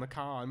rattling Yeah. on the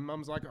car, and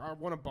Mum's like, I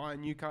want to buy a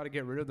new car to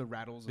get rid of the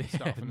rattles and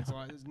stuff, and it's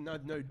like there's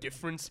no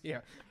difference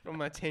here from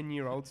my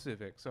 10-year-old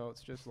Civic. So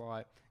it's just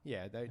like,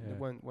 they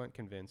weren't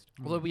convinced.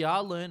 Although we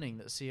are learning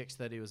that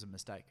CX-30 was a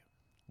mistake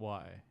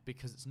Why?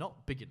 because it's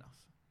not big enough.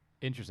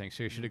 Interesting.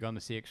 So you should have gone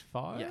the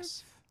CX-5?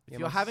 Yes. If Yeah,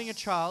 you're my having a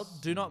child,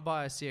 do not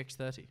buy a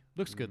CX-30.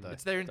 Looks good, though.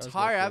 It's their does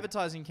entire look good.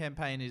 advertising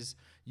campaign is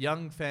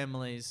young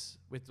families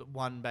with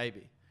one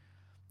baby.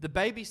 The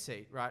baby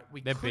seat, right?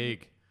 They're couldn't-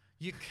 big.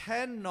 You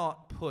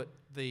cannot put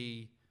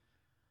the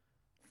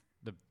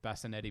The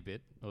bassinetti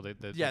bit, or the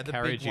Yeah, the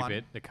big carriagey one.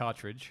 bit, the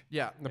cartridge.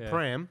 yeah The Yeah.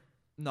 pram.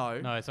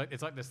 no. No, it's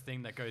like this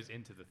thing that goes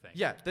into the thing.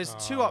 Yeah, there's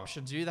two Oh.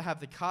 options. You either have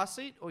the car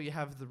seat or you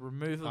have the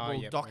removable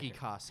yep, docky okay.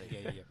 car seat.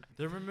 Yeah.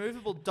 The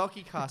removable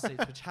docky car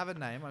seats, which have a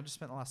name, I just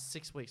spent the last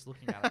 6 weeks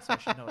looking at it, so I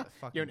should know what the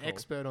fuck You're an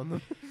expert on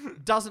them.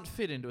 doesn't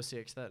fit into a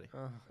CX-30.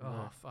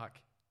 Oh, fuck.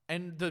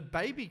 And the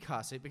baby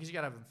car seat, because you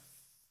got to have them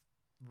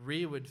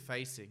rearward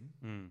facing,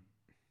 Mm.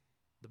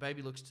 the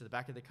baby looks to the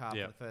back of the car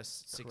Yep. for the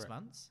first 6 Correct.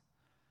 months.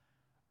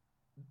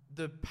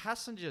 The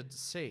passenger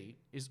seat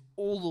is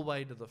all the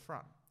way to the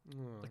front.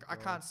 Like I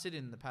can't sit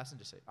in the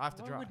passenger seat. I have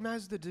to Why drive. would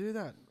Mazda do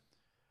that?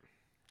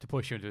 To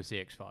push you into a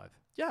CX-5.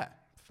 Yeah.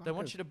 They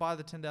want Fuckers. you to buy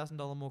the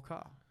 $10,000 more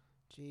car.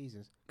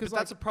 Jesus. But Because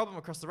that's a problem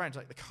across the range.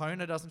 Like the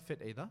Kona doesn't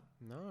fit either.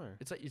 no.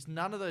 It's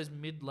none of those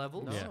mid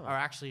levels No. are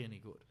actually any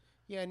good.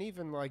 Yeah, and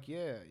even like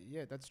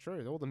that's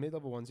true. All the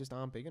mid-level ones just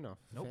aren't big enough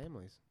for Nope.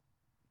 families.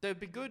 They'd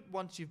be good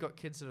once you've got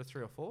kids that are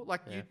 3 or 4.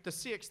 Like Yeah. the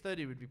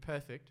CX-30 would be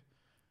perfect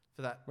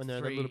for that. When they're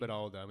a 3, little bit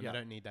older, when yeah. they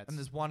don't need that. and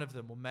there's one of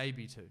them, or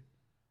maybe 2.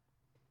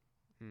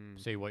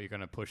 See what you're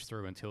going to push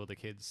through until the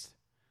kids.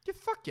 Yeah,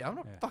 fuck yeah. I'm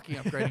not Yeah. fucking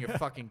upgrading a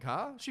fucking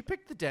car. She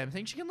picked the damn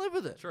thing. She can live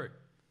with it. True.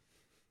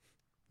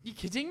 You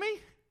kidding me?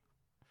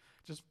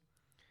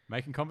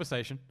 Making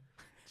conversation.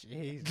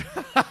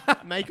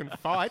 Jeez. Making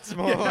fights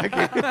more like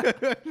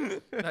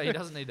it. No, he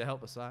doesn't need to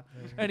help us.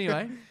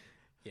 Anyway.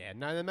 Yeah,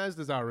 no, the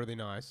Mazdas are really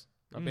nice.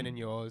 I've been Mm. in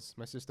yours.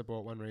 My sister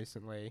bought one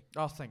recently.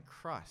 Oh, thank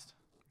Christ.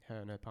 Her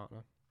and her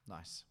partner.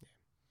 Nice.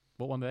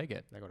 What one do they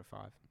get? They got a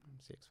 5,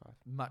 CX-5.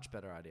 Much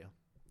better idea.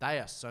 They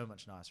are so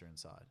much nicer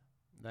inside.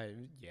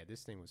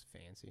 This thing was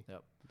fancy.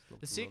 Yep. It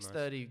looked The real nice.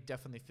 CX-30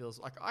 definitely feels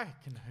like I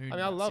can hoon. I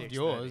mean, I that loved CX-30.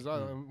 yours.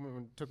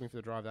 It took me for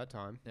the drive that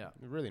time. Yeah.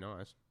 Really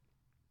nice.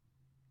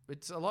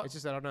 It's a lot. It's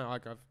just that I don't know.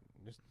 Like I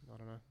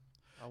don't know.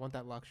 I want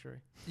that luxury.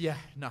 Yeah,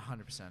 no,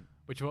 100%.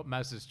 Which is what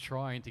Mazda's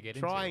trying to get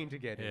Trying to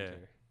get Yeah. into.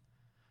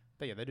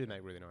 But yeah, they do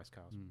make really nice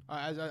cars.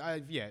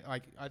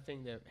 Mm. I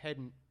think their head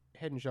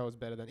and shoulders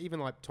better than even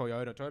like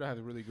Toyota. Toyota has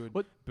a really good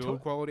What?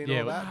 build quality and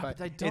yeah, all well- that, but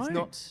they it's not.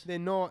 don't. They're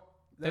not.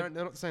 They're-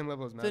 They're not the same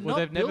level as They're Mazda. Well, not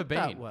they've never built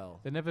that been. well.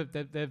 They never.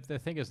 Their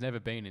thing has never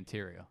been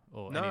interior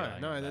or No,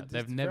 anything no, like they're that.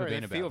 They've never been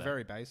they about feel that.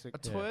 very basic. A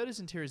Toyota's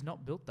interior is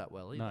not built that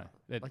well either.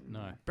 No, Like,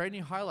 no. brand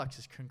new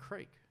Hiluxes can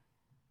creak.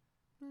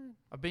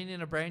 I've been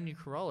in a brand new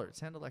Corolla. It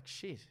sounded like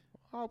shit.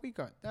 Oh,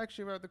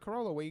 the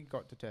Corolla we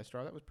got to test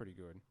drive. That was pretty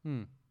good.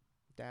 Hmm.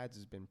 Dad's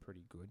has been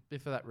pretty good.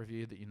 Bit for that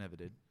review that you never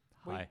did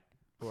Hi.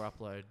 or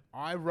upload.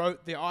 I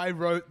wrote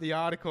the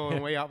article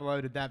and we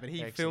uploaded that, but he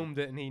Excellent. filmed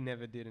it and he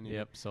never did anything.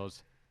 Yep.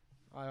 Soz.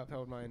 I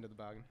upheld my end of the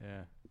bargain.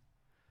 Yeah.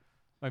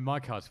 I mean, my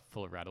car's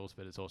full of rattles,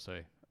 but it's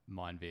also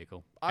mine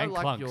vehicle. I and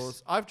like clunks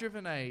yours. I've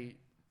driven a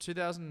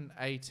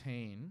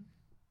 2018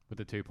 with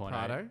the 2.8.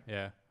 Prado.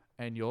 Yeah.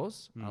 and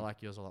yours. I Mm.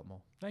 like yours a lot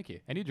more. Thank you.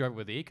 And you drove it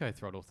with the eco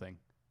throttle thing,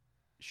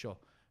 Sure.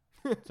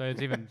 so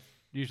it's even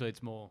usually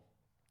it's more.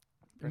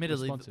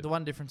 Admittedly, responsive. the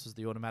one difference was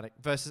the automatic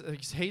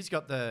versus he's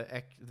got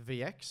the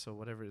VX or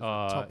whatever it is.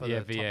 Oh, the top of yeah, the top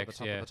of the VX,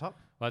 top yeah. of the top.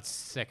 Well, it's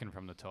second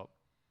from the top.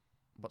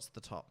 What's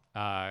the top?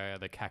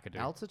 The Kakadu.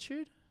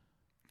 Altitude?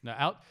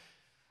 No,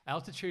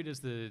 altitude is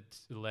the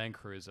Land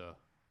Cruiser.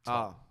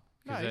 Oh.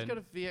 No, 'Cause he's then- got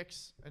a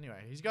VX.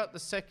 Anyway, he's got the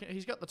second.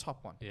 He's got the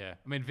top one. Yeah,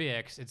 I mean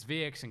VX. It's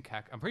VX and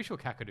I'm pretty sure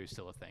Kakadu's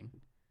still a thing.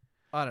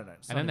 I don't know.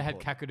 It's And not then they had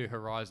important, Kakadu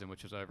Horizon,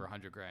 which was over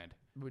 $100,000,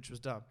 which was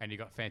dumb. and you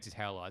got fancy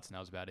tail lights, and that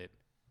was about it.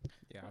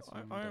 Yeah,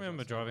 I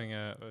remember driving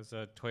it was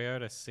a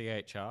Toyota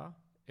CHR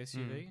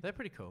SUV, They're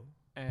pretty cool.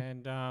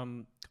 and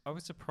I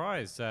was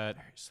surprised that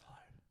Very slow.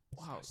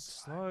 wow,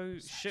 slow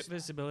ship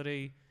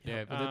visibility.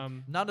 Yeah, but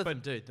the- None of but them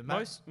do. The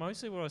map.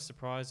 Mostly what I was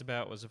surprised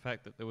about was the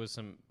fact that there was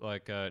some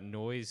like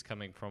noise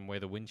coming from where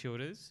the windshield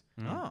is,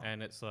 Oh.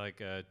 and it's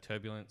like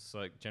turbulence,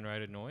 like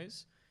generated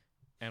noise.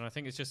 And I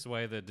think it's just the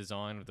way the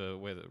design of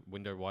where the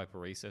window wiper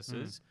recess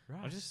is. I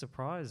Right. was just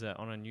surprised that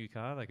on a new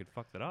car they could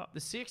fuck that up.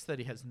 The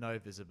CX-30 has no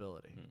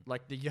visibility.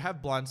 Like you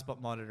have blind spot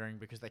monitoring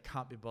because they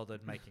can't be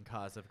bothered making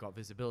cars that've got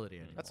visibility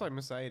anymore. That's like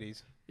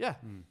Mercedes. yeah.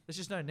 There's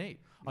just no need.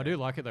 I do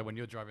like it though when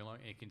you're driving along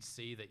and you can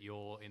see that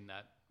you're in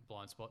that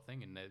blind spot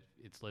thing and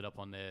it's lit up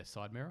on their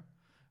side mirror.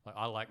 Like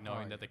I like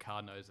knowing that the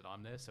car knows that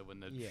I'm there, so when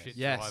the Yes. shit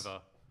Yes.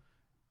 driver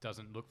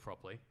doesn't look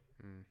properly,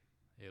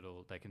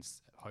 they can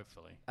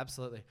hopefully.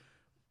 Absolutely.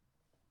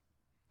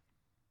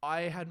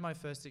 I had my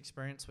first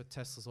experience with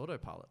Tesla's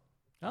autopilot.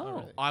 Oh,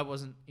 really? I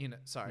wasn't in it.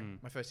 Sorry,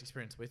 my first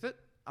experience with it.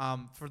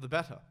 For the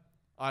better.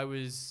 I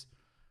was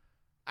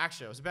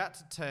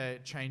about to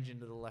change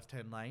into the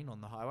left-hand lane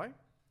on the highway,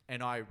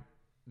 and I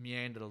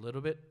meandered a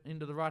little bit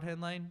into the right-hand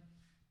lane,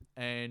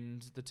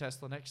 and the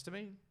Tesla next to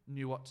me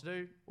knew what to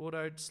do,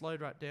 autoed,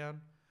 slowed right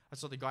down. I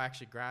saw the guy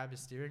actually grab his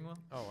steering wheel.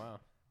 Oh, wow.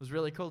 It was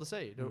really cool to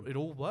see. It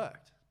all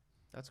worked.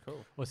 That's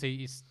cool. Well,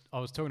 see, I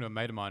was talking to a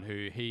mate of mine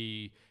who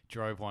he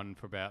drove one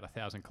for about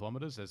 1,000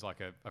 kilometers. As like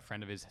a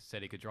friend of his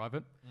said he could drive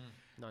it,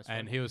 Nice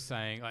and one. he was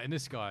saying, and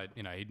this guy,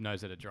 he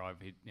knows how to drive.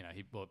 He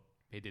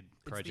did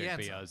the Project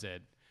answer. BRZ,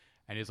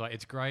 and he's like,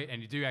 it's great,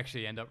 and you do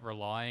actually end up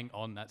relying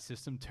on that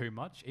system too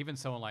much. Even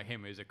someone like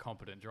him who's a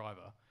competent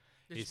driver.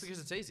 It's because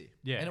it's easy.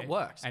 Yeah, and it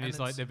works. And he's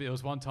like, it's- there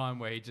was one time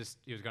where he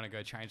was going to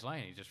go change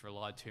lane. He just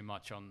relied too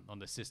much on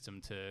the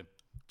system to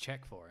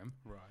check for him.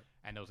 Right.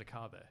 And there was a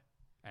car there,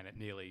 and it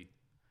nearly.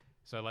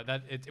 So like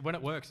that, when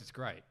it works, it's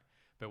great.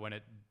 But when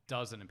it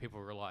doesn't and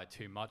people rely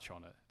too much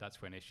on it,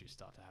 that's when issues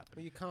start to happen.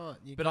 Well, you can't.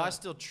 but I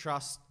still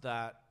trust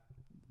that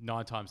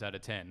 9 times out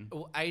of 10.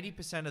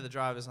 80% of the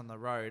drivers on the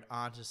road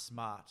aren't as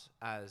smart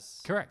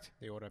as... Correct.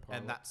 The autopilot.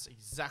 And that's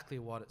exactly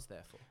what it's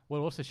there for. What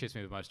also shits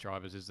me with most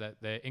drivers is that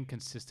they're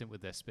inconsistent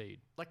with their speed.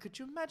 Like, could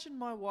you imagine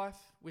my wife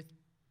with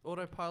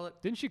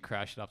autopilot? Didn't she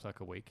crash it after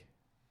like a week?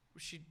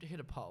 She hit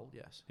a pole,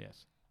 yes.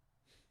 Yes.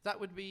 That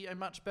would be a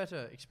much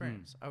better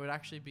experience. I would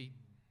actually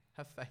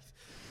have faith.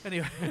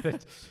 Anyway,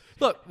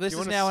 look, this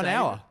is now an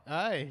hour.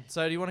 Hey,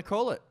 So do you want to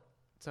call it?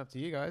 it's up to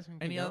you guys. We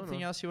can Any keep other going,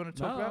 thing or- else you want to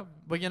talk No. about?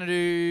 We're gonna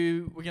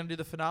do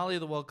the finale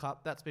of the World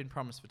Cup. That's been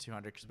promised for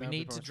 200 because we That'll be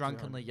need to promised for 200.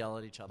 drunkenly yell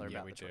at each other Yeah,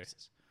 about we the do.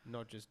 choices.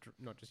 Not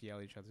just yell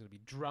at each other. It'll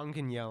be drunk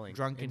and yelling.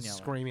 Drunk and and yelling.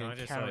 screaming Can I and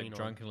just carrying like on.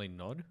 drunkenly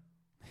nod?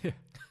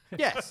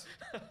 Yes.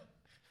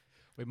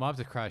 We might have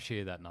to crash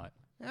here that night.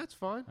 Yeah, that's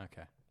fine.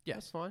 Okay. Yes.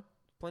 That's fine.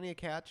 Plenty of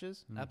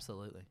couches.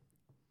 Absolutely.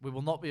 We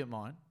will not be at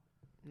mine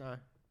No, that's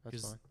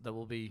because fine. there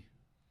will be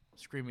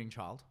screaming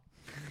child.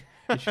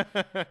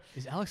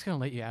 Is Alex going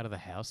to let you out of the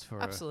house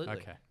for Absolutely.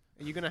 Okay.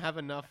 Are you going to have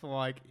enough,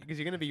 because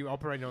you're going to be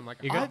operating on like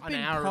I've an been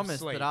hour of promised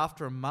sleep. that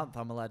after a month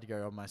I'm allowed to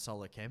go on my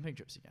solo camping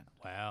trips again.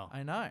 Wow.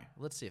 I know.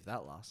 Let's see if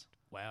that lasts.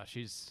 Wow.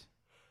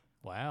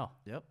 Wow.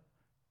 Yep.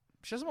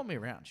 She doesn't want me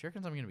around. She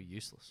reckons I'm going to be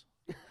useless.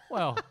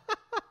 Well,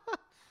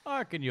 I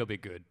reckon you'll be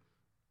good.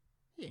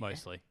 Yeah.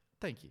 Mostly.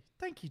 Thank you.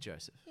 Thank you,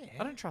 Joseph. Yeah.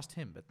 I don't trust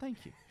him, but thank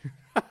you.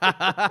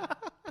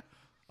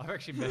 I've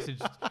actually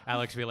messaged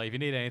Alex Villa. If you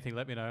need anything,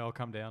 let me know. I'll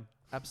come down.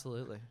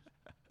 Absolutely.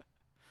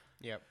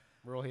 Yep.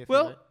 We're all here for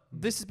Well, that.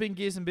 this has been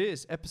Gears and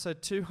Beers,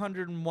 episode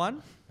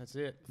 201. That's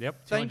it.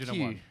 Yep. Thank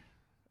 201. you,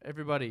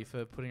 everybody,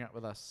 for putting up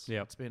with us.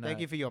 Yep. It's been Thank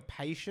you for your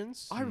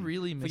patience. I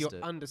really for missed your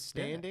it.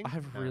 understanding. I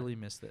have No. really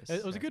missed this.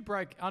 It was a good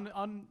break.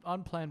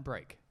 Unplanned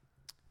break.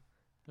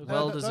 It was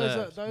Well those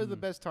deserved. are the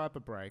best type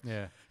of breaks.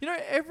 yeah. You know,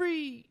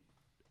 every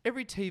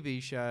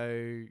TV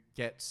show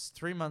gets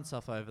 3 months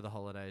off over the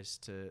holidays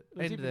to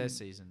end their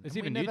season. There's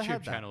and we even never YouTube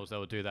had that. channels that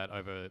will do that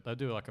over. They'll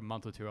do like a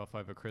month or two off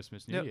over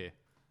Christmas, New Yep. Year,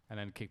 and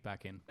then kick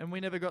back in. And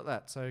we never got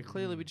that. So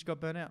clearly we just got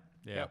burnt out.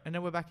 Yeah. Yep. And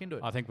now we're back into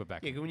it. I think we're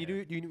back. Yeah, 'cause when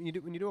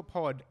you do a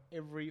pod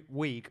every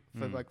week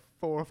for like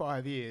 4 or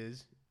 5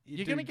 years,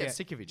 You're going to get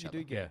sick of each You other.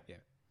 do get yeah,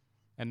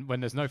 And when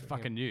there's no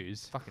fucking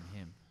news, Fucking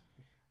him.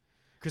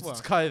 Because Well,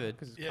 it's COVID.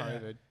 because it's Yeah.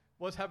 COVID.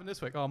 what's happened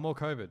this week? Oh, more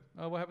COVID.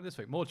 Oh, what happened this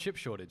week? More chip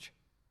shortage.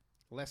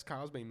 Less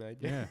cars being made.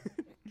 Yeah.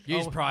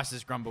 Used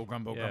prices grumble,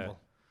 grumble, Yeah. grumble.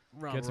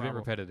 Rumble, Gets a bit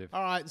rumble. repetitive.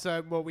 All right,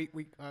 so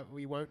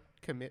we won't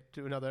commit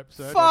to another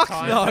episode. Fuck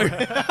We're no.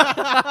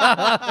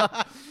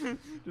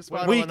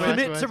 Despite We all the nice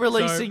commit words. to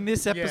releasing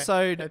this yeah,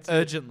 episode that's it.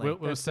 urgently.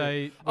 We'll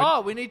say.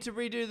 Oh, we need to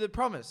redo the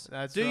promise.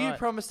 That's Do you right.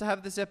 promise to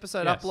have this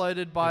episode Yes.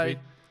 uploaded by...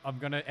 I'm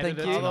gonna edit Thank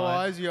it you. tonight.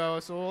 Otherwise, you owe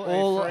us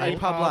All a free a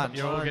pub lunch.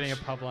 You're all getting a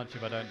pub lunch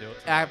if I don't do it.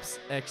 tonight. Abs?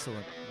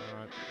 Excellent. All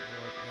right.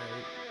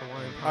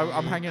 Hawaiian pub I'm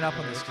lunch. hanging up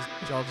on this because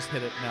Joel just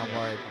hit it now I'm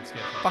worried. I'm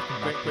scared. Fucking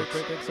Quick,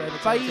 nutbits. save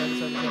it, Bye. save it, save it,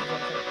 save it, save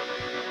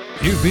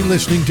it. You've been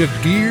listening to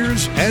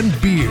Gears and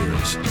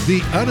Beers,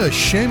 the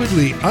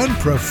unashamedly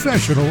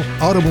unprofessional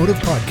automotive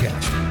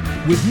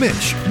podcast with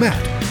Mitch,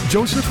 Matt,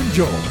 Joseph, and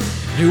Joel.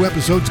 New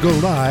episodes go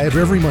live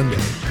every Monday.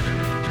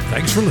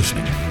 Thanks for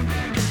listening.